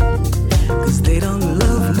 'cause they don't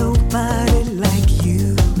love nobody like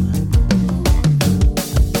you.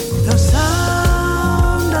 The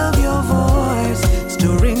sound of your voice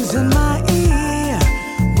still rings in my ear.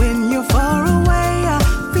 When you're far away, I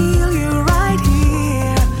feel you right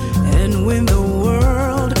here. And when the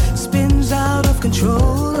world spins out of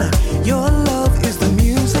control, your love is the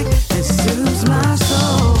music that soothes my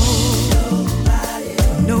soul.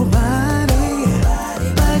 Nobody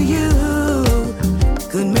but you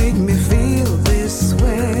could make me feel this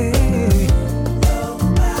way.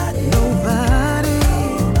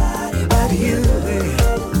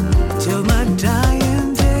 Till my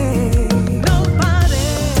dying day. Nobody.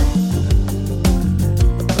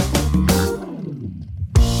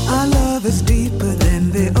 Our love is deeper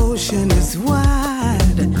than the ocean is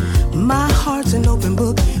wide. My heart's an open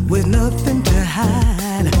book with nothing to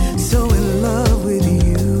hide. So in love with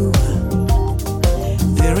you,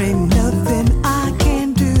 there ain't nothing I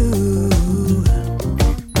can do.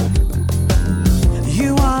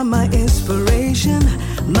 You are my inspiration,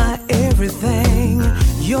 my everything.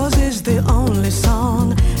 Yours is the only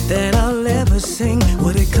song that I'll ever sing.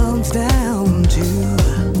 What it comes down to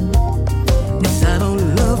is I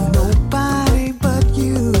don't love nobody but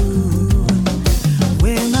you.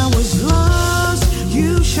 When I was lost,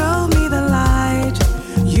 you showed me the light.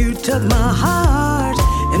 You took my heart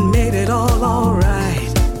and made it all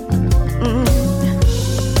alright.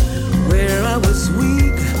 Where I was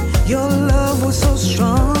weak, your love was so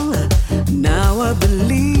strong. Now I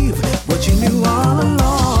believe what you knew all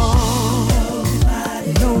along.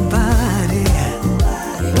 Nobody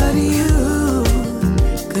but you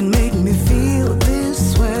could make me feel this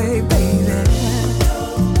way, baby.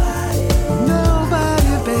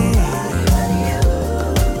 Nobody, baby.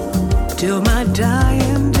 Till my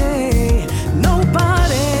dying day.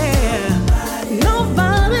 Nobody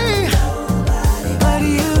but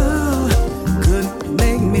you could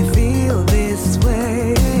make me feel this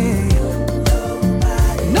way.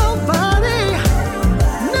 Nobody,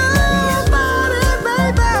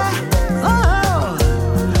 baby. Oh,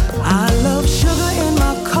 I love sugar in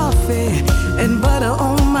my coffee and butter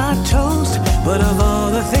on my toast. But of all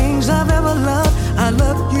the things I've ever loved, I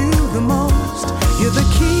love you the most. You're the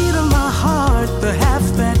key to my heart, the half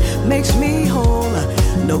that makes me whole.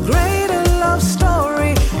 No greater love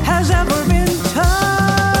story has ever been told.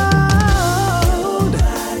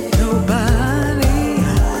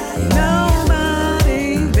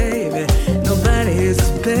 Nobody, baby. Nobody is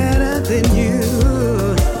better than you.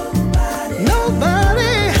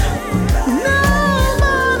 Nobody,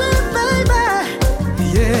 baby.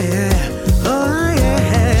 Yeah, oh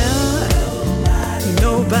yeah.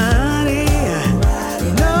 Nobody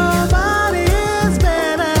is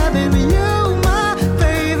better than you, my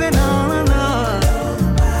baby. No.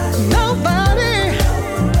 Nobody,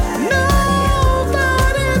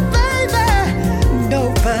 baby.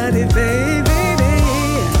 Nobody, baby.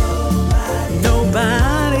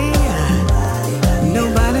 Nobody, no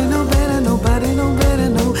better, nobody, no better,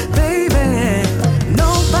 no baby.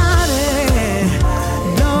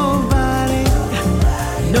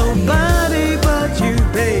 Nobody but you,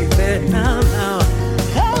 baby. Now,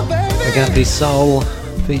 oh, baby. Agape Soul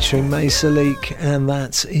featuring Mesa Leak, and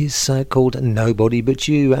that is called Nobody But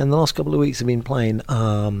You. And the last couple of weeks have been playing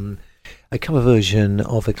a cover version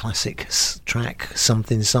of a classic track,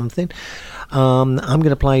 Something Something. I'm going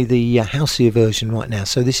to play the houseier version right now.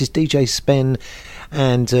 So this is DJ Spen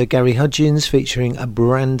and Gary Hudgens featuring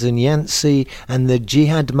Brandon Yancey and the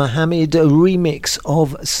Jihad Mohammed remix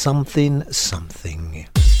of Something Something.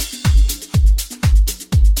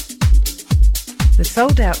 The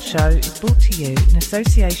Sold Out Show is brought to you in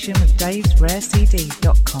association with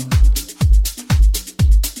davesrarecds.com.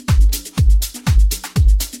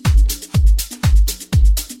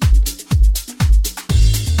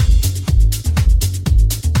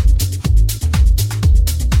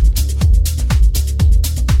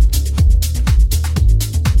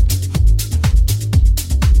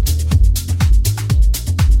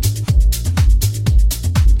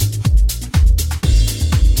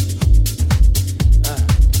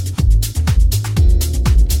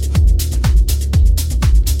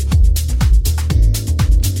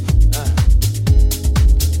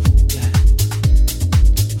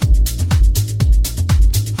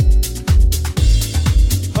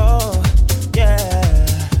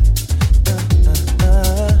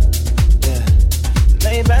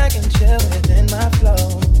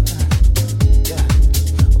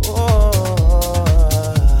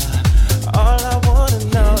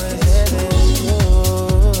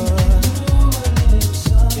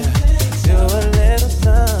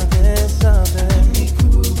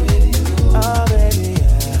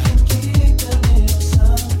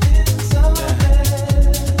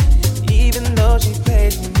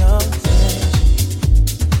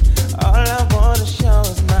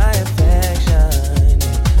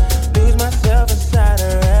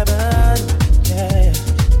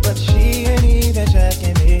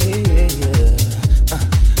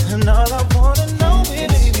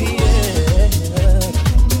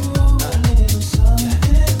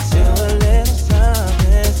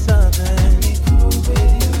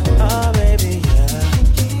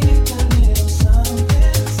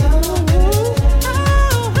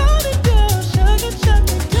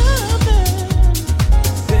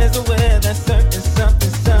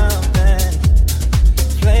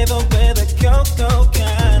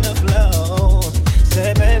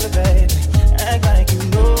 Say, baby, baby, act like you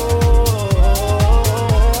know.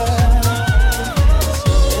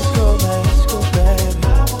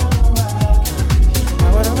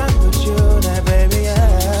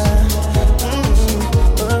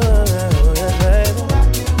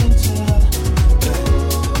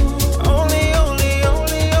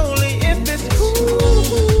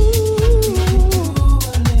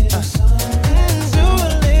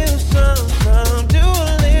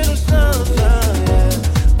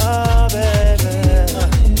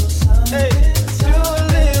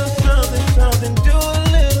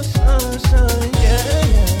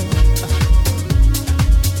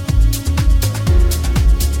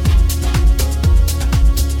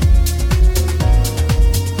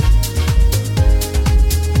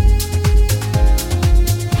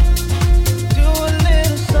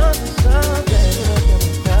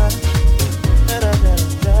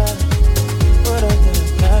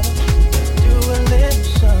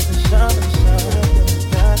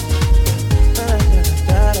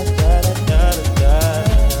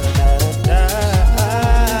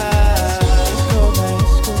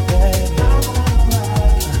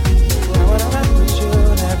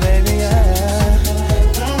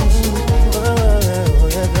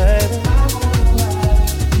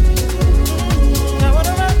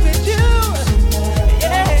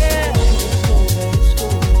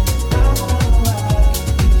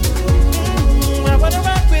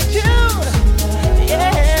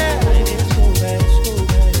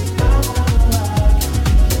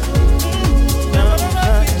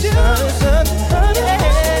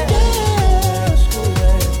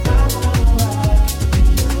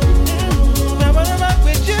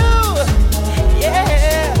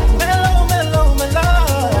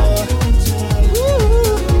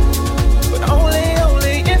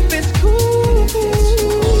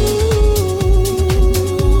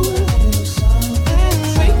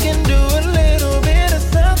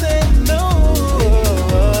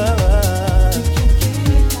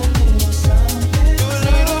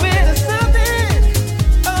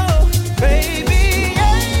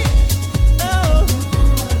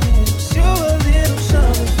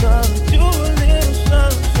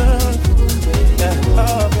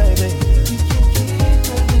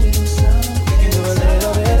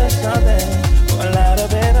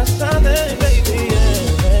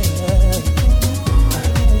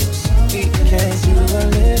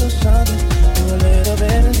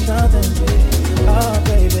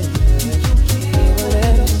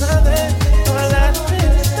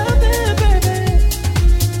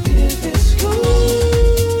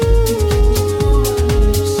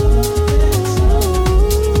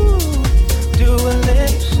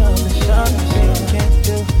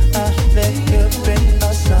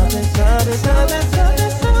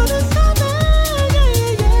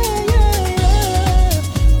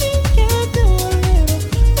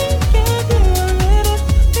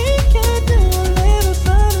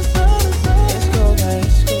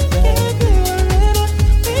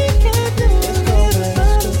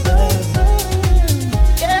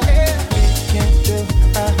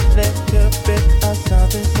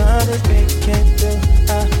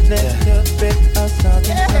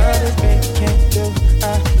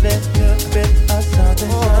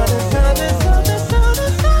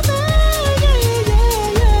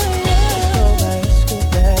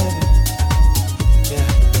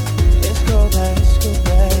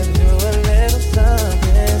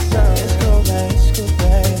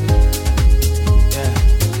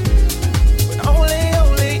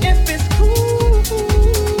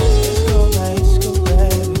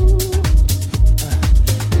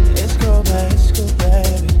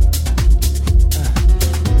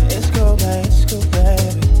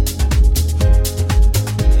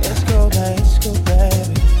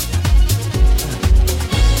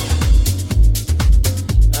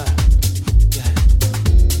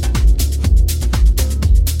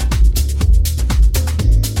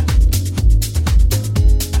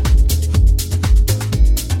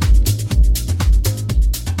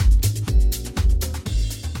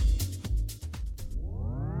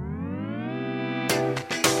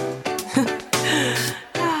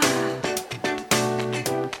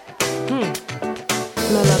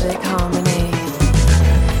 Melodic harmony.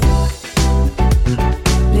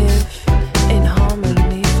 Live in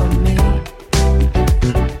harmony for me.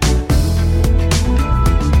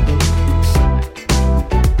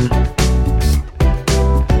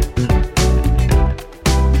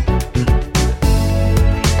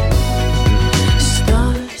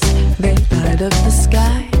 Stars, they light up the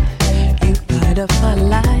sky. You light up my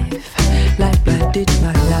life, like lighted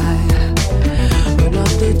my life. We're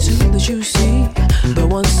not the two that you see. The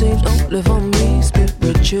one saved only for me,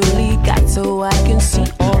 spiritually guide so I can see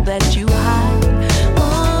all that you hide.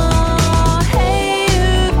 Oh, hey,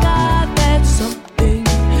 you got that something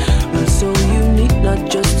that's so unique, not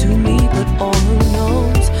just to me, but all who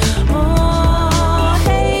knows. Oh,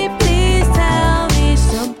 hey, please tell me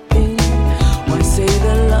something. Why say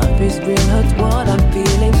the love is real, hurts what I'm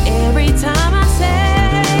feeling every time I say.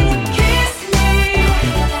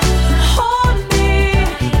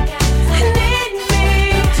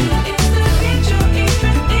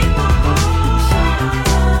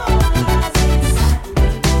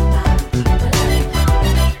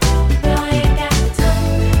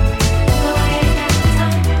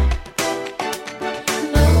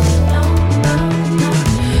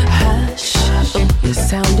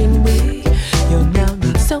 Sounding weak, you're now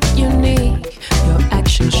not so unique. Your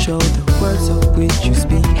actions show the words of which you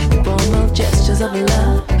speak. Informal gestures of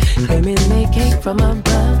love, claiming they came from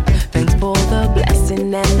above. Thanks for the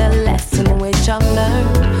blessing and the lesson which I've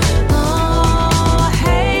learned. Oh,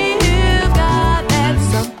 hey, you got that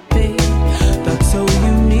something that's so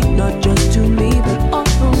unique, not just to me, but all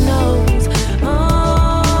who knows.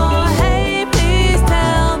 Oh, hey, please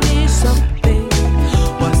tell me something.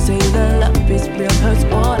 Why say the love is real, hurts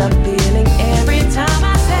what I'm feeling every time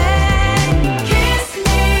I say. Kiss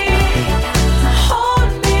me,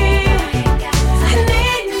 hold me,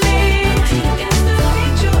 need me. It's the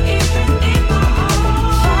picture even in my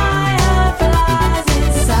heart. Fireflies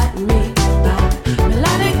inside me,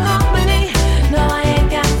 melodic harmony. No, I ain't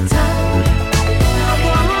got time. Now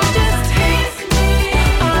come on, just kiss me.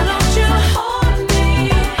 Oh, don't you hold me.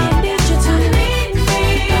 I need you to need me.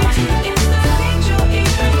 It's the picture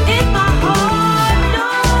even in my heart. No,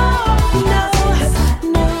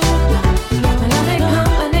 melodic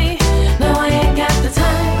harmony. No, I ain't got the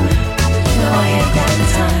time. No, I ain't got the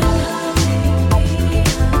time.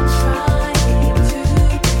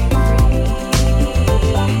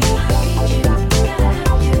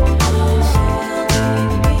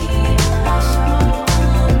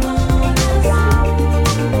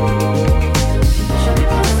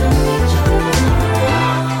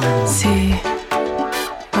 See,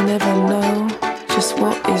 I never know just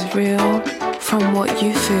what is real from what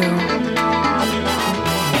you feel.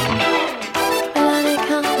 Melodic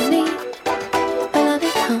harmony,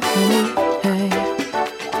 hey.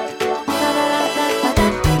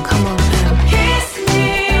 Come on now. Kiss me,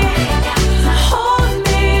 hold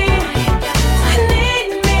me,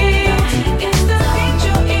 need me. It's the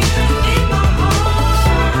picture even in my heart.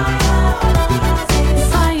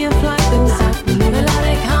 Firefly inside me,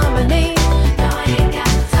 melodic harmony. No, I ain't got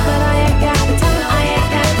the time, but I ain't got the time. I ain't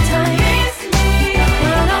got the time. Kiss me,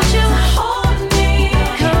 why don't you hold me?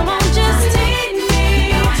 Come on, just need me.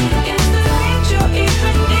 It's the picture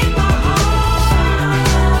even in my heart.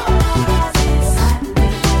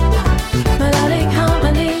 Melodic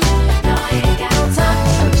harmony. No, I ain't got no time.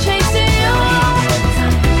 I'm chasing you,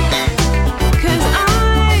 'cause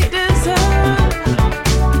I deserve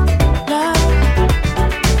love.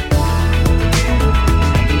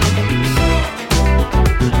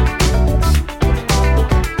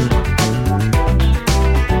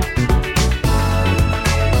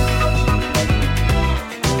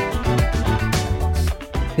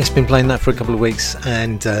 Yes, been playing that for a couple of weeks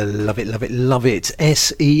and love it, love it, love it.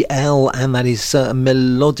 SEL, and that is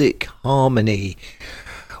Melodic Harmony.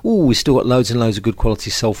 Oh, we've still got loads and loads of good quality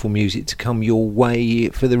soulful music to come your way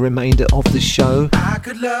for the remainder of the show. I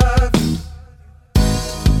could love you.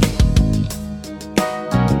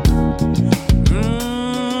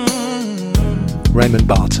 Raymond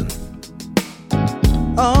Barton.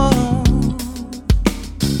 Oh,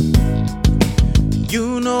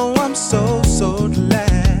 you know I'm so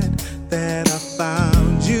glad that I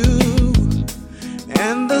found you,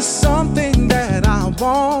 and there's something that I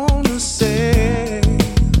want to say.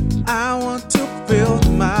 I want to build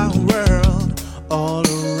my world all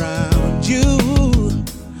around you,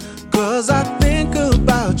 'cause I think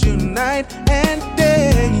about you night and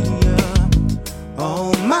day.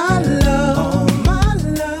 All my love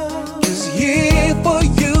is here for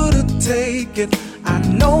you to take it. I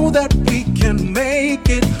know that we can make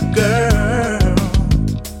it, girl.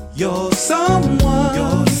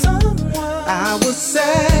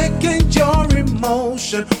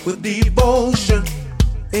 with devotion.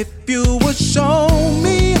 If you would show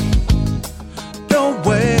me the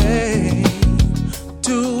way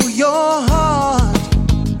to your heart,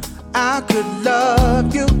 I could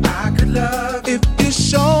love you. I could love you. If you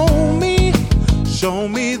show me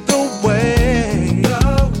the way,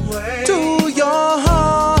 to your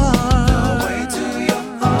heart, the way to your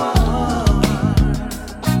heart.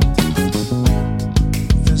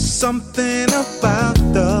 There's something about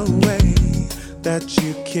the way that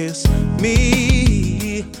you kiss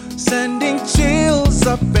me, sending chills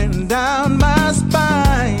up and down my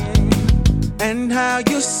spine, and how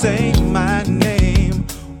you say my name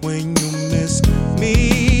when you miss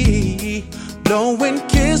me, blowing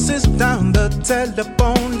kisses down the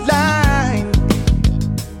telephone line.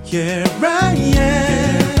 Here I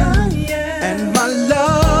am, and my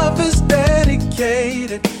love is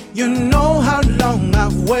dedicated. You know how long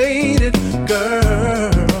I've waited,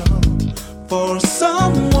 girl, for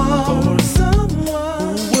someone who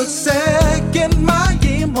would second my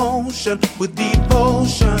emotion with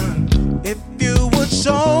devotion. If you would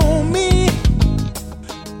show me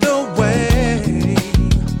the way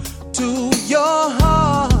to your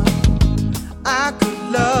heart, I could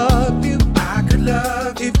love you. I could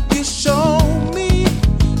love you. If you show me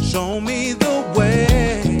the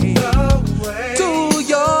way to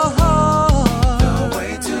your heart, the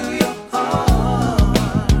way to your heart.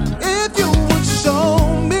 If you would show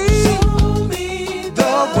me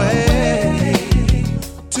the way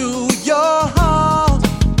to your heart,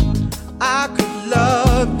 I could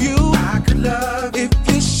love you. I could love you. If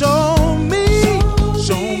you show me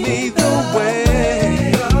the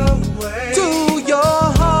way to your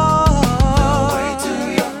heart,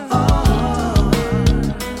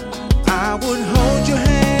 I would hold your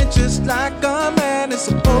hand just like a man is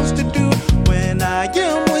supposed to do when I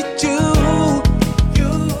am with you,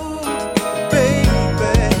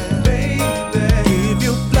 baby. Give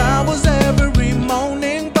you flowers every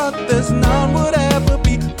morning, but there's none would ever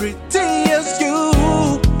be pretty as you.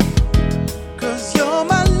 'Cause you're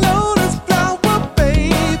my lotus flower,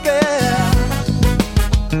 baby.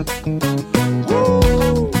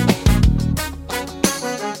 Woo.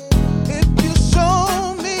 If you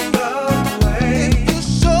show me the way, if you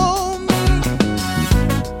show me,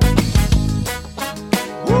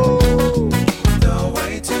 woo, the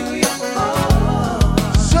way to your heart.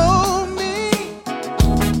 Show me,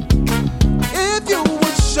 if you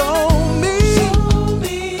would show me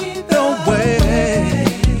the way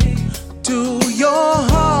to your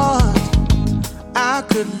heart, I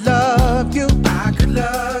could love you. I could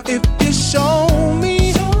love you. If you show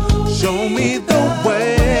me the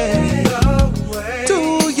way to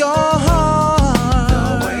your heart, the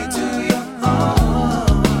way to your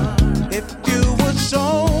heart. If you would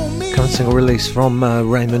show me. Current single release from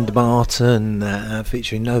Raymond Barton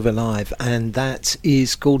featuring Nova Live, and that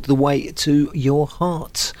is called The Way to Your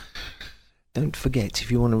Heart. Don't forget,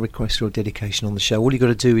 if you want to request your dedication on the show, all you got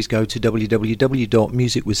to do is go to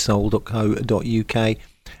www.musicwithsoul.co.uk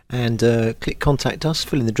and click Contact Us,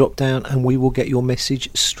 fill in the drop down, and we will get your message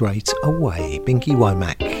straight away. Binky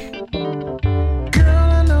Womack. Girl,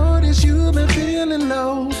 I notice you've been feeling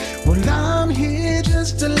low. Well, I'm here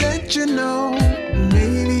just to let you know.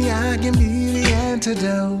 Maybe I can be the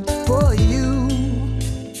antidote for you.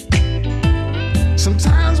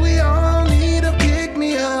 Sometimes we all need a pick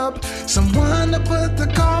me up, someone to put the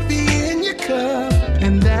coffee in your cup,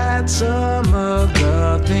 and that's some of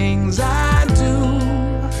the things I do.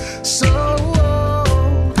 So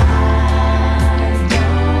I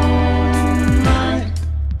don't mind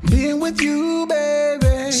being with you,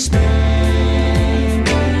 baby. Spending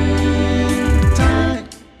time,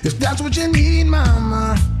 if that's what you need,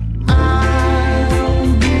 mama. I'll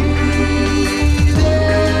be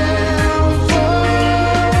there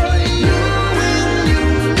for you when you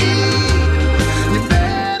need. You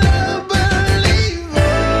better believe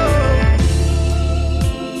it.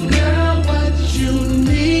 Girl, what you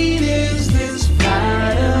need is this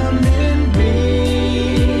vitamin B,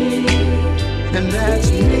 and that's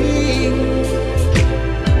me.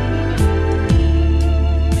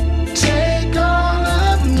 Take all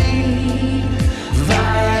of me,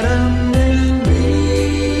 vitamin B.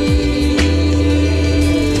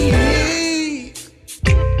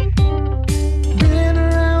 Been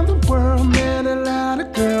around the world, met a lot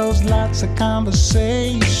of girls, lots of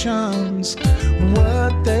conversations.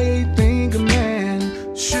 What they think a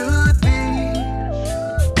man should be.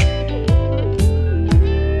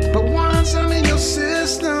 But once I'm in your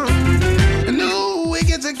system, I know we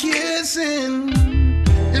get to kissing.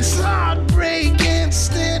 It's heartbreak,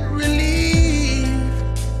 instant relief.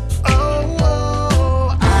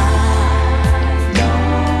 Oh, I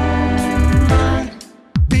don't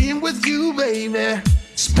with you, baby.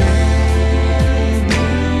 Spending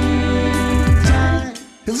time,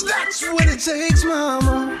 'cause that's what it takes,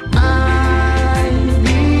 mama. I'll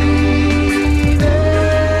be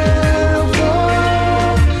there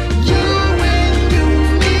for you when you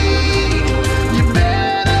need. You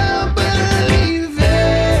better believe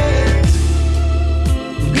it.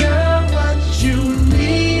 Girl, what you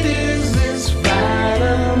need is this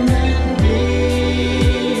vitamin B,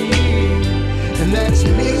 and that's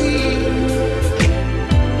me.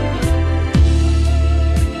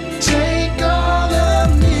 Take all of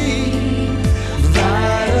me,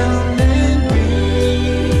 vitamin B.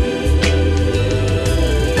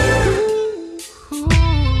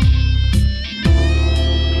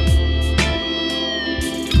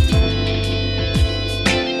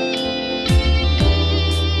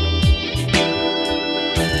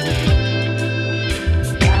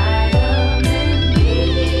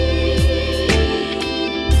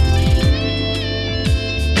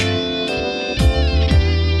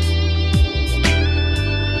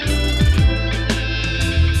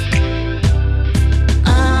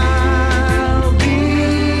 I'll be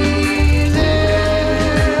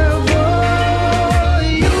there for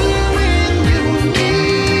you when you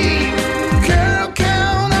need. Girl,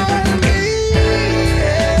 count on me.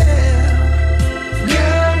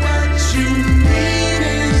 Girl, what you need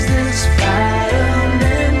is this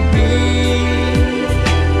vitamin B.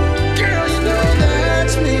 Girl, you know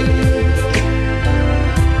that's me.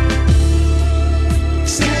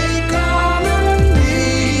 Take all of me,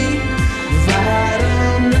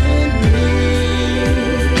 vitamin B.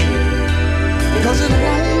 Because in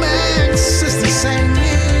romance, it's the same thing.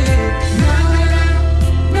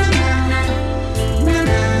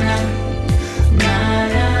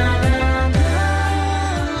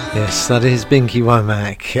 Yes, that is Binky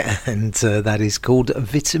Womack, and that is called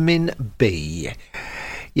Vitamin B.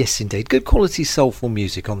 Yes, indeed. Good quality soulful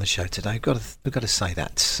music on the show today. We've got to say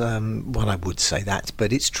that. Well, I would say that,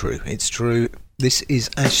 but it's true. It's true. This is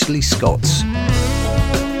Ashley Scott.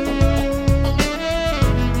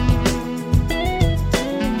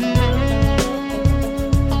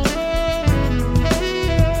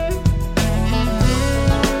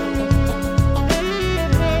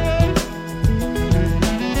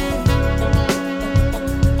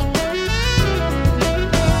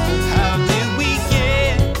 How did we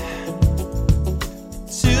get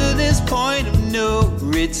to this point of no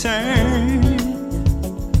return?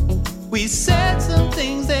 We said some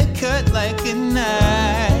things that cut like a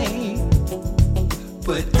knife,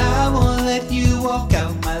 but I won't let you walk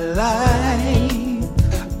out my life.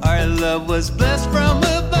 Our love was blessed from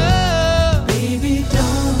above. Baby,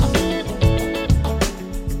 don't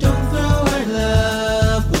throw our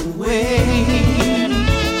love away.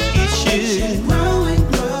 It should grow and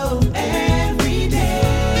grow every day.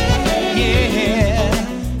 Yeah,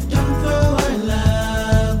 don't throw our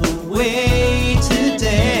love away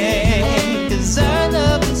today, 'cause our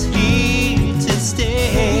love is here to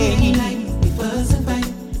stay. We fuss and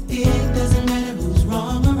fight, it doesn't matter who's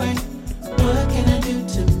wrong or right. What can I do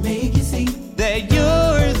to make you see that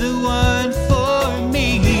you're the one for me?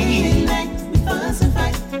 We fuss and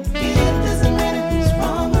fight, it doesn't matter who's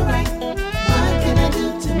wrong or right. What can I do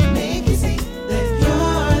to make you see that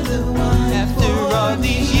you're the one? After all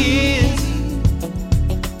these years,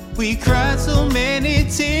 we cried so many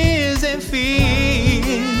tears and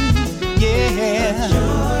fears. Yeah,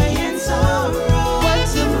 joy and sorrow. What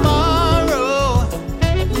tomorrow?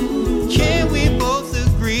 Can we both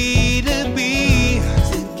agree to be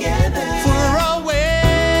together for always?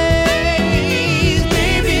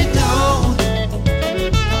 Baby, don't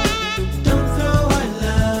throw our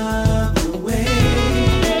love away.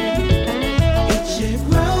 It should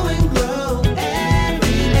grow and grow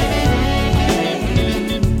every day.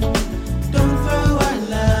 Don't throw our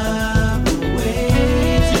love away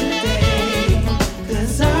today,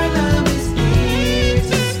 'cause our love is here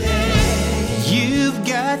to stay. You've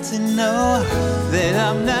got to know that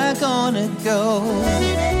I'm not gonna go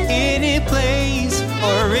any place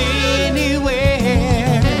or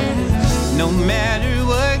anywhere. No matter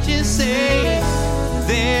what you say,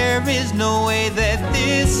 there is no way that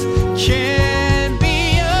this can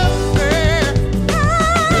be over.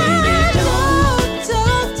 Baby, don't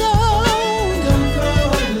throw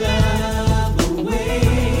our love away.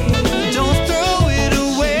 Don't throw it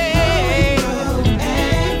away.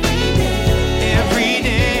 Every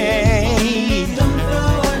day. Don't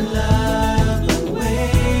throw our love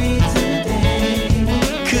away today,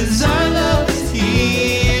 'cause our love is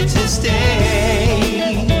here to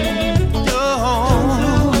stay. Don't throw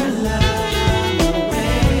our love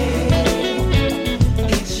away.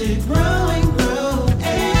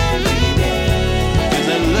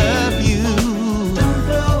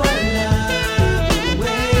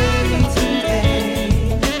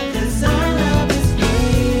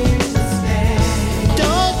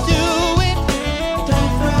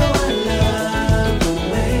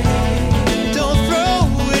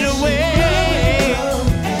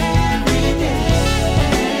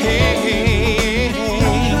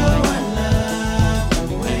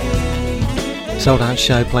 Sold Out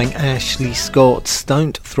Show playing Ashley Scott's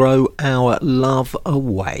Don't Throw Our Love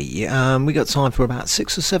Away. We got time for about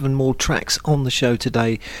 6 or 7 more tracks on the show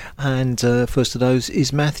today, and first of those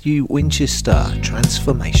is Matthew Winchester,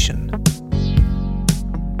 Transformation.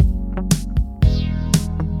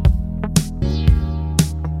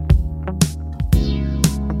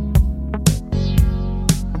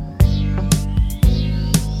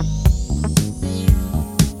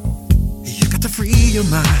 You got to free your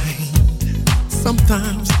mind.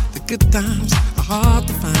 Sometimes the good times are hard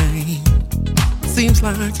to find. Seems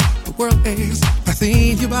like the world is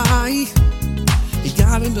passing you by. You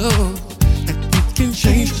gotta know that you can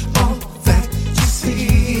change all that you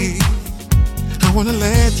see. I wanna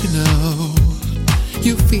let you know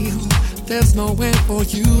you feel there's nowhere for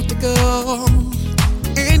you to go,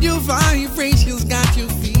 and your vibrations got you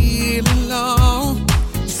feeling low.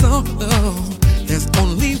 So low, there's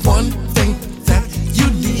only one thing that you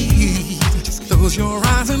need. Close your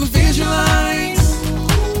eyes and visualize.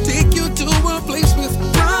 Take you to a place with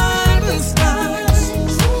brighter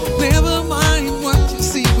skies. Never mind what you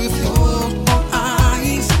see with your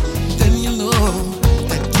eyes. Then you know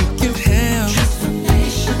that you can have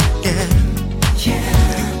transformation. Yeah.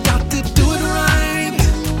 You got to do it right.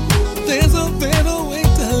 There's a better way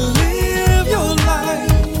to live your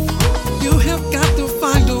life. You have got to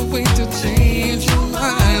find a way to change your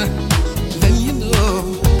mind. Then you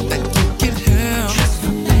know that you can have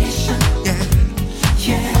transformation.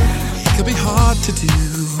 Yeah. It can be hard to do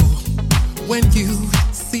when you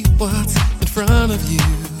see what's in front of you,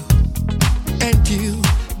 and you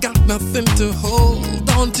got nothing to hold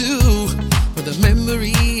on to, but a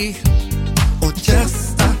memory or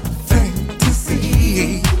just a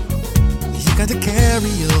fantasy. You got to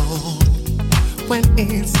carry on when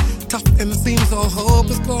it's tough and it seems all hope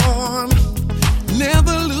is gone.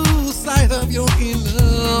 Never lose sight of your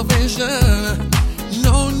inner vision.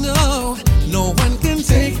 No, no, no one can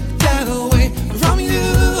take that away from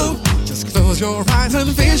you. Just close your eyes and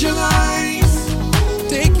visualize.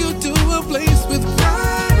 Take you to a place with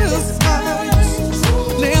brighter skies.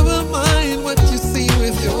 Never mind what you see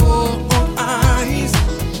with your own eyes.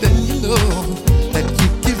 Then you know that you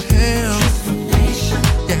can have transformation.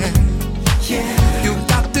 Yeah. You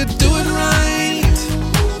got to do it right.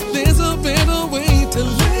 There's a better way to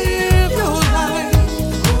live your life.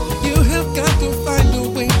 You have got to find a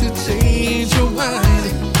way to change your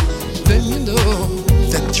mind. Then you know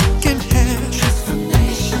that you can have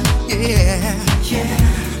transformation. Yeah.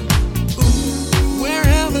 Ooh,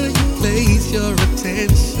 wherever you place your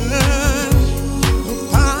attention, the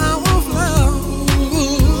power flows.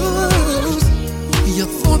 Your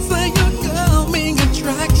thoughts are your calming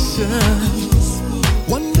attractions.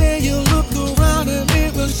 One day you'll look around and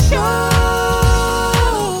it will show.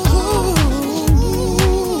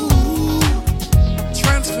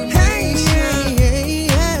 Transformation.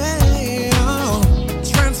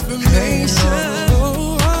 Transformation.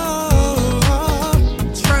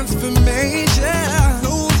 Transformation.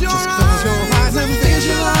 Just close your eyes and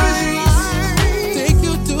visualize. Take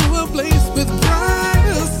you to a place with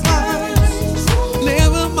brighter skies.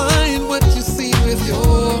 Never mind what you see with your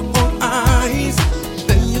own eyes.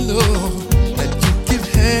 Then you know that you can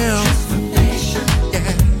have transformation.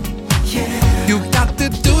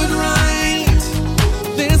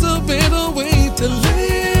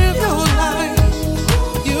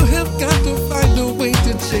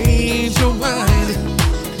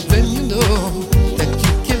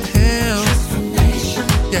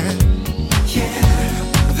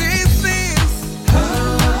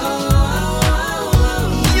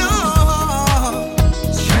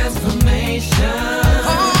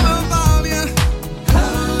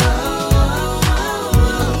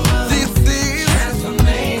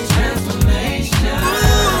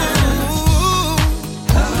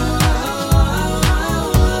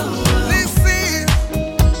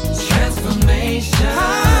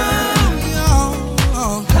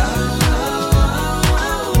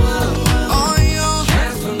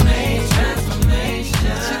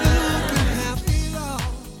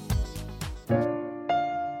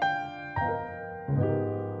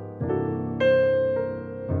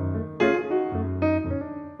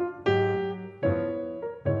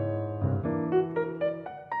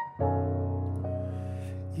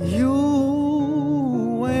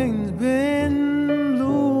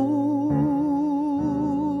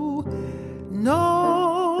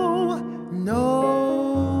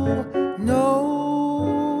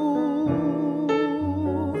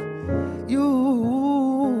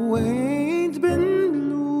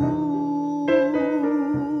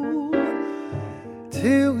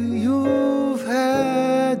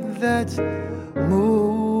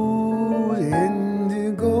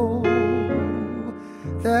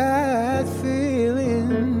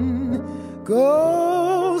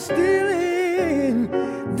 go stealing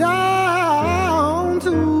down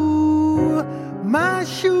to my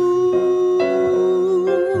shoes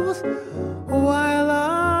while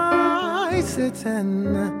I sit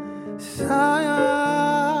and sigh.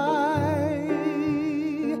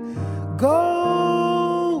 Go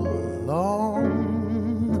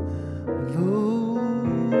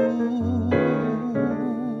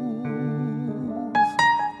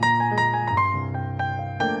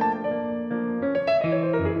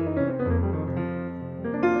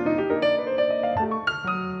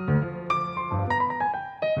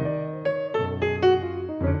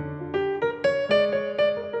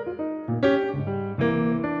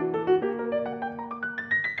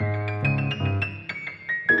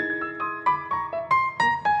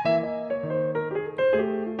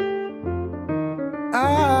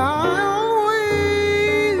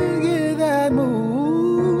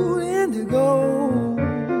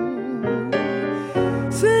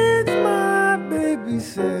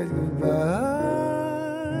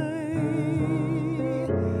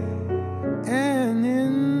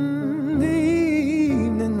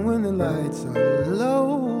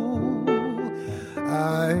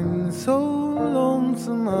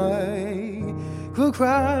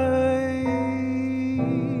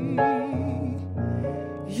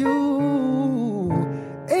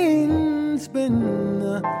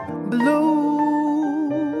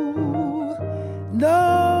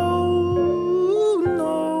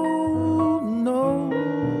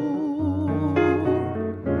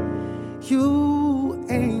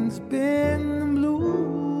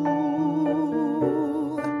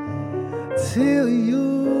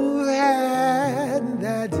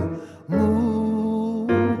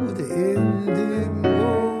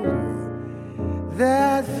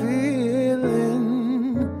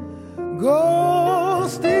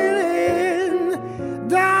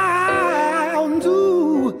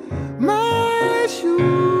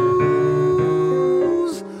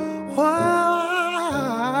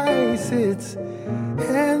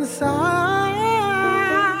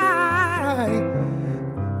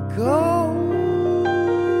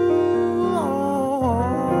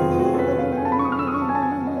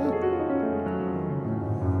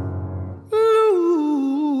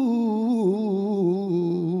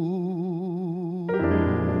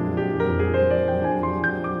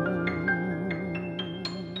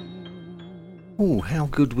how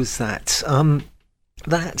good was that?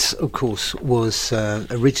 That, of course, was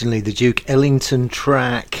originally the Duke Ellington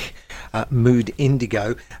track, Mood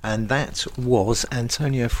Indigo, and that was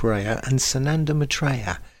Antonio Ferreira and Sananda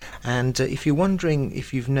Maitreya. And if you're wondering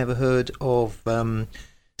if you've never heard of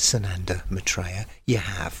Sananda Maitreya, you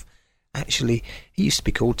have. Actually, he used to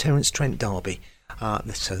be called Terence Trent D'Arby.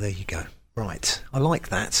 So there you go. Right, I like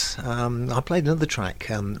that. I played another track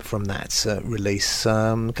from that release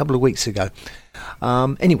a couple of weeks ago.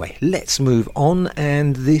 Anyway, let's move on,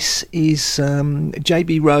 and this is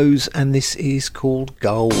JB Rose, and this is called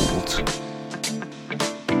Gold.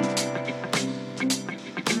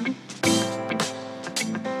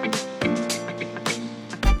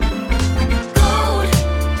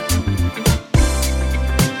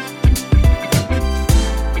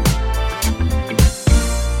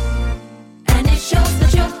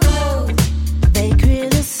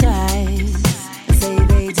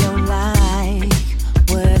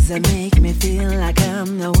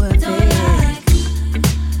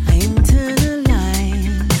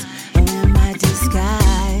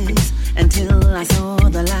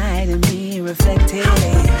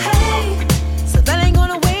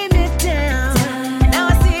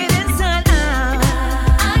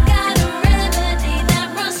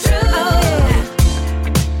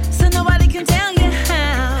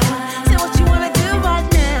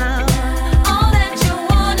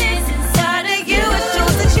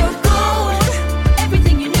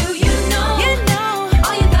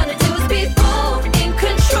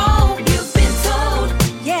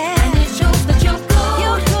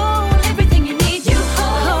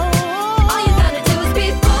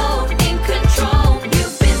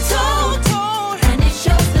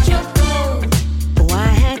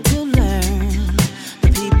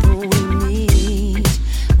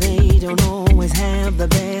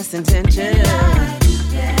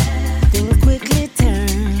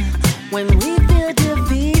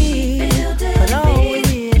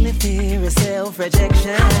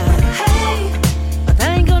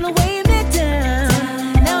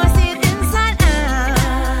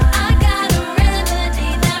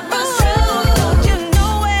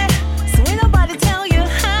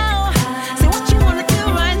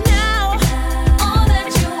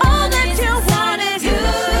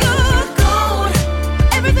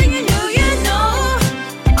 Everything you knew, you know.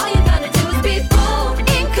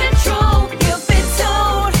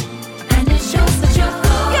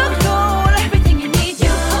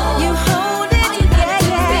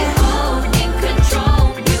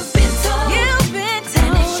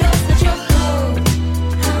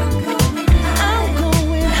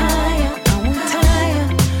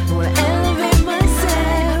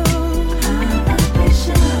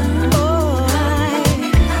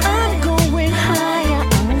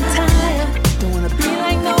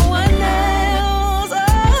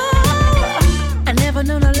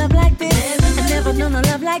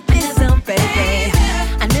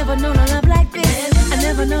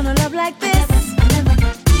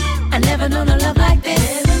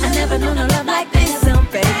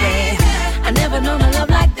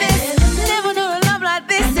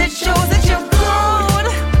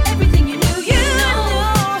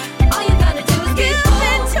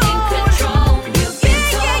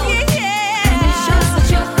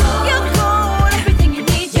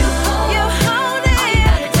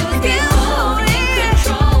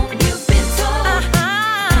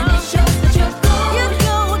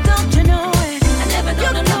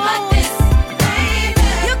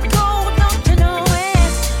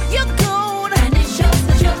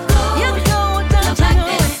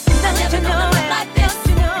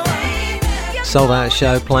 Sold Out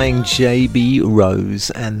Show playing JB Rose,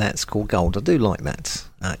 and that's called Gold. I do like that,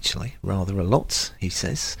 actually, rather a lot, he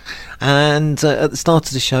says. And at the start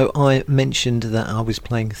of the show, I mentioned that I was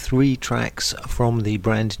playing 3 tracks from the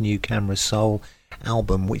brand new Camera Soul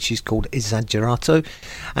album, which is called Esagerato,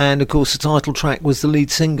 and of course the title track was the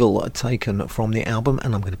lead single taken from the album,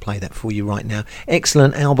 and I'm going to play that for you right now.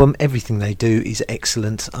 Excellent album, everything they do is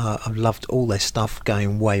excellent. I've loved all their stuff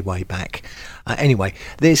going way back. Anyway,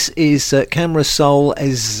 this is Camera Soul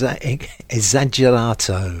Esagerato.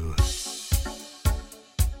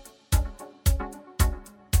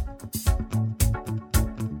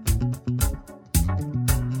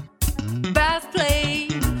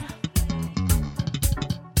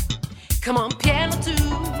 Come on, piano too.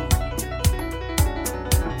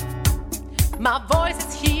 My voice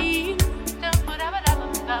is here.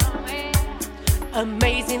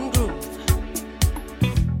 Amazing groove.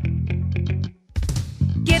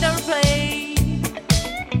 Guitar play.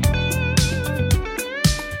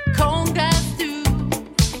 Congas too.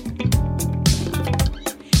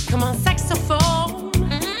 Come on, saxophone.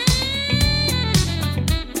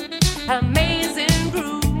 Amazing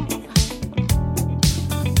groove.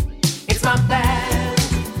 It's my band,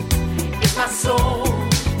 it's my soul,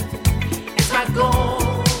 it's my goal,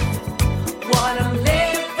 what I'm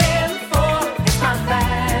living for. It's my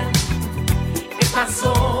band, it's my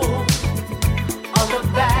soul, all the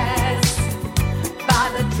bass by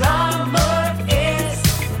the drummer is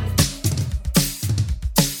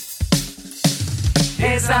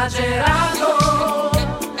Esagerato.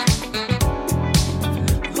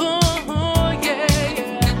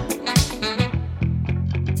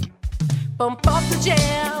 Bump up the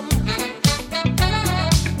jam.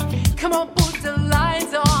 Come on, put the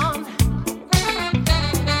lights on.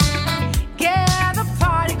 Get the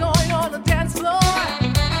party going on the dance floor.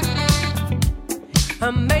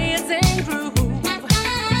 Amazing groove.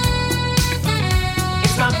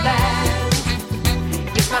 It's my band.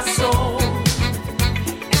 It's my soul.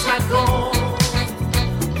 It's my goal.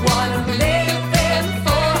 What I'm living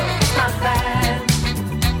for. It's my band.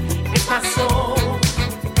 It's my soul.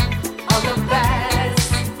 The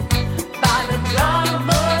best by the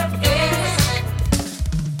drummer is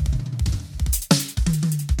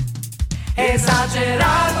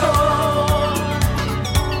Esagerato.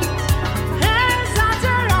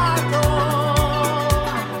 Esagerato.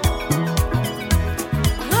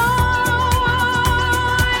 Oh,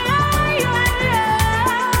 yeah.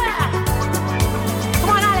 Come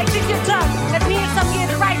on, Alex, it's your turn. Let me hear some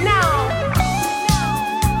music right now.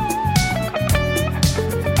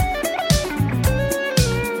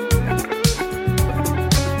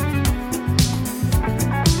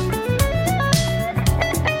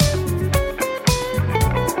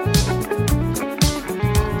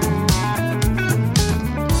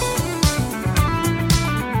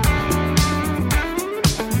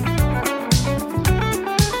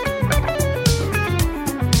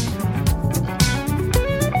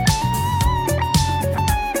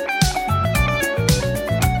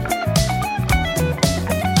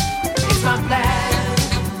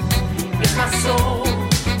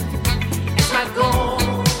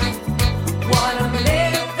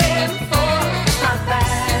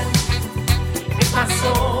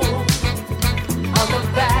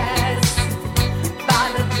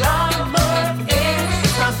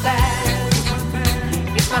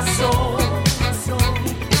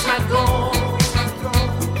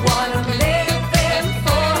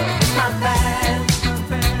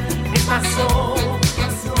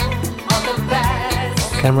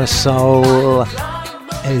 Camera Soul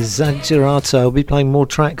Esagerato. I'll be playing more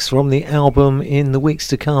tracks from the album in the weeks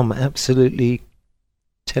to come. Absolutely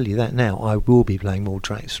tell you that now. I will be playing more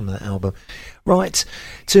tracks from that album. Right,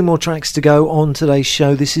 2 more tracks to go on today's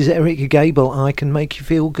show. This is Eric Gable, I Can Make You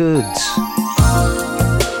Feel Good.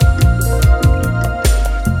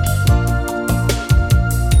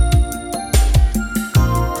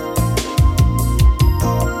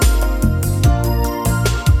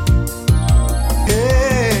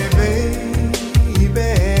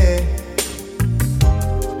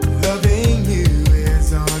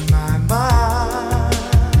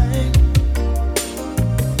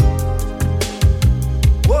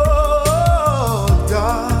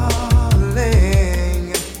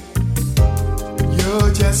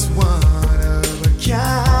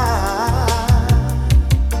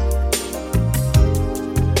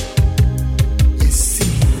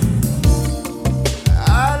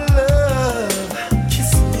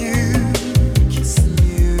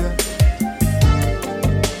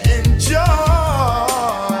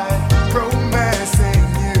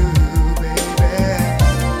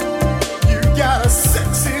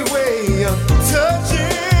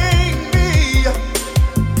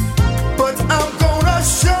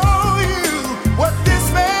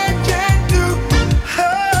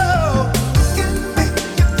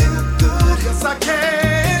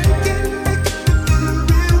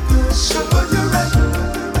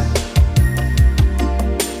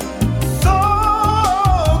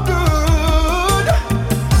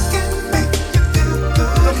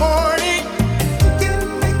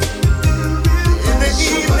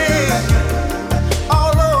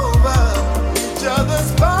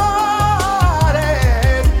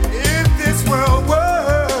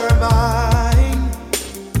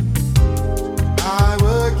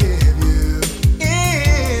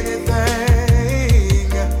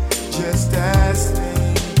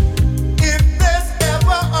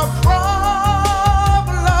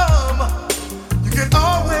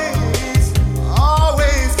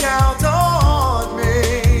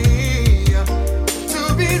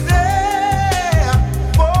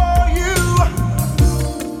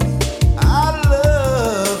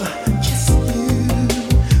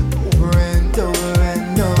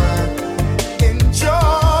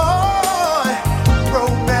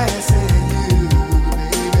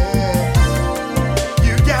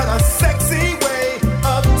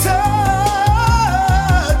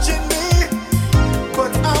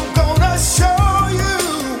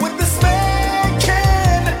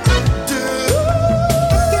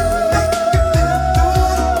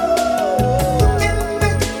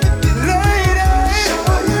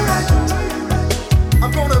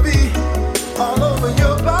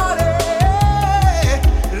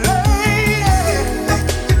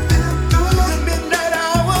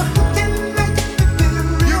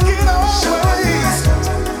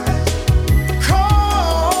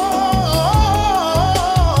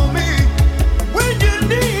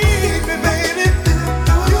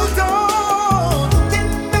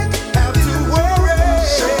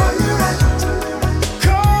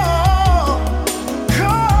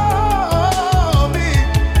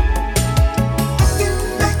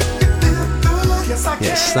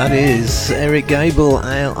 Yes, that is Eric Gable.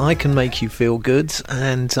 I Can Make You Feel Good,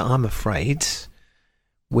 and I'm afraid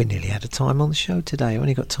we're nearly out of time on the show today. I've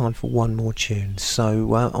only got time for one more tune.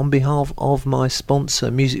 So on behalf of my sponsor,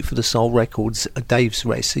 Music for the Soul Records,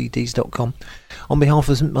 davesrarecds.com, on behalf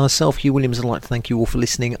of myself, Hugh Williams, I'd like to thank you all for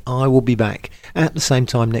listening. I will be back at the same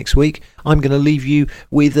time next week. I'm going to leave you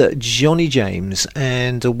with Johnny James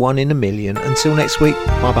and One in a Million. Until next week,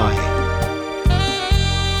 bye-bye.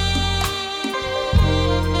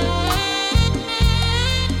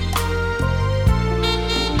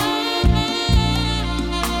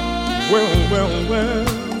 Well.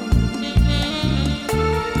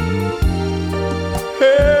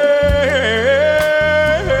 Hey.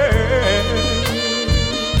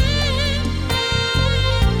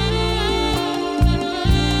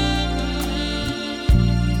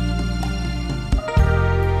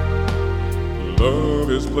 Love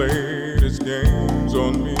has played its games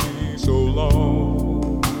on me so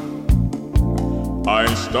long.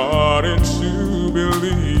 I started to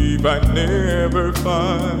believe I'd never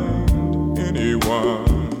find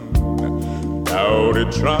anyone.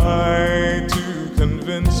 Doubted, tried to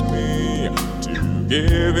convince me to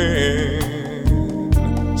give in.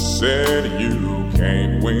 Said you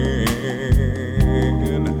can't win.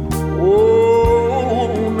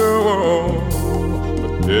 Oh no.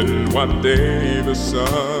 But then one day the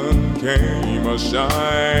sun came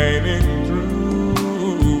a-shining through.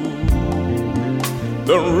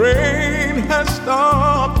 The rain has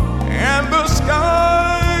stopped and the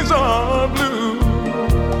skies are blue.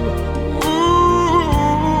 Ooh,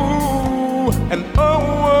 and oh,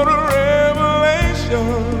 what a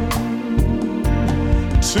revelation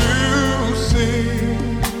to see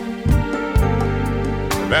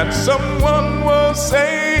that someone was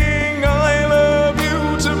saying I love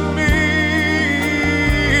you to me.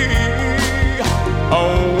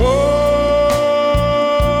 Oh,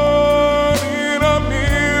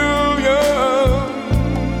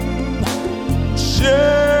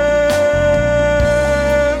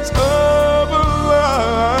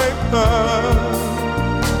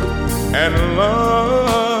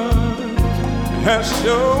 has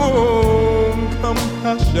shown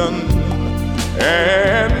compassion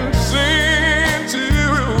and seemed to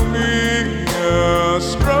be a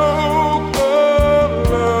stroke of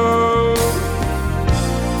love.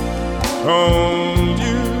 Told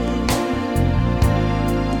you,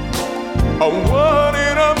 oh, one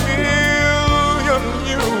in a million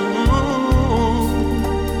you.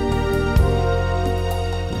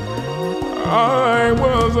 I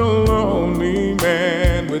was a lonely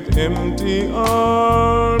man with empty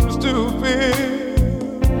arms to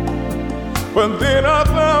fill, but then I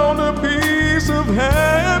found a piece of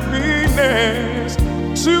happiness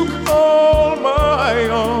to call my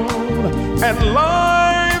own, and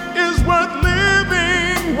life is worth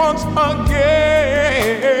living once again.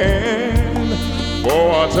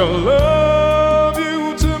 For to love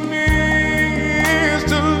you to me is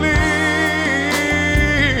to live.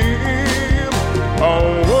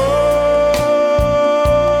 Oh,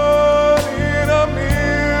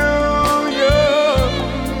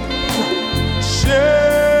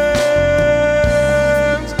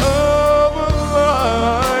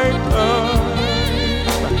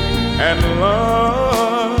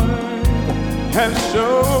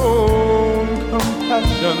 shown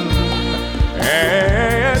compassion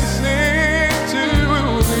and seem to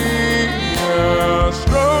be a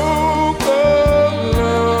stroke of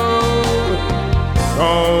love.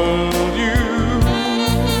 Told you,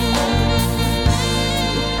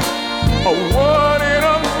 oh, one in a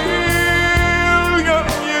million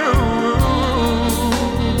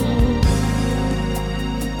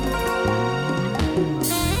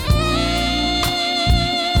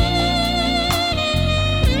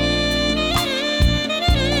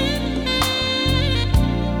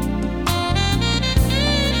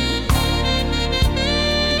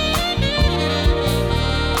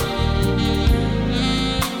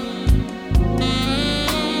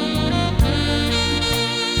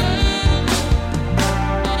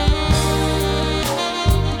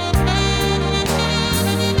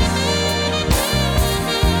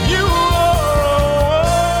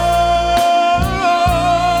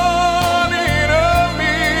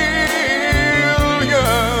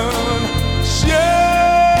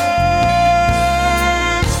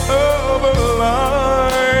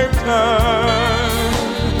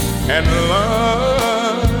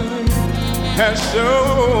has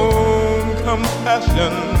shown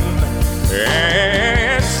compassion and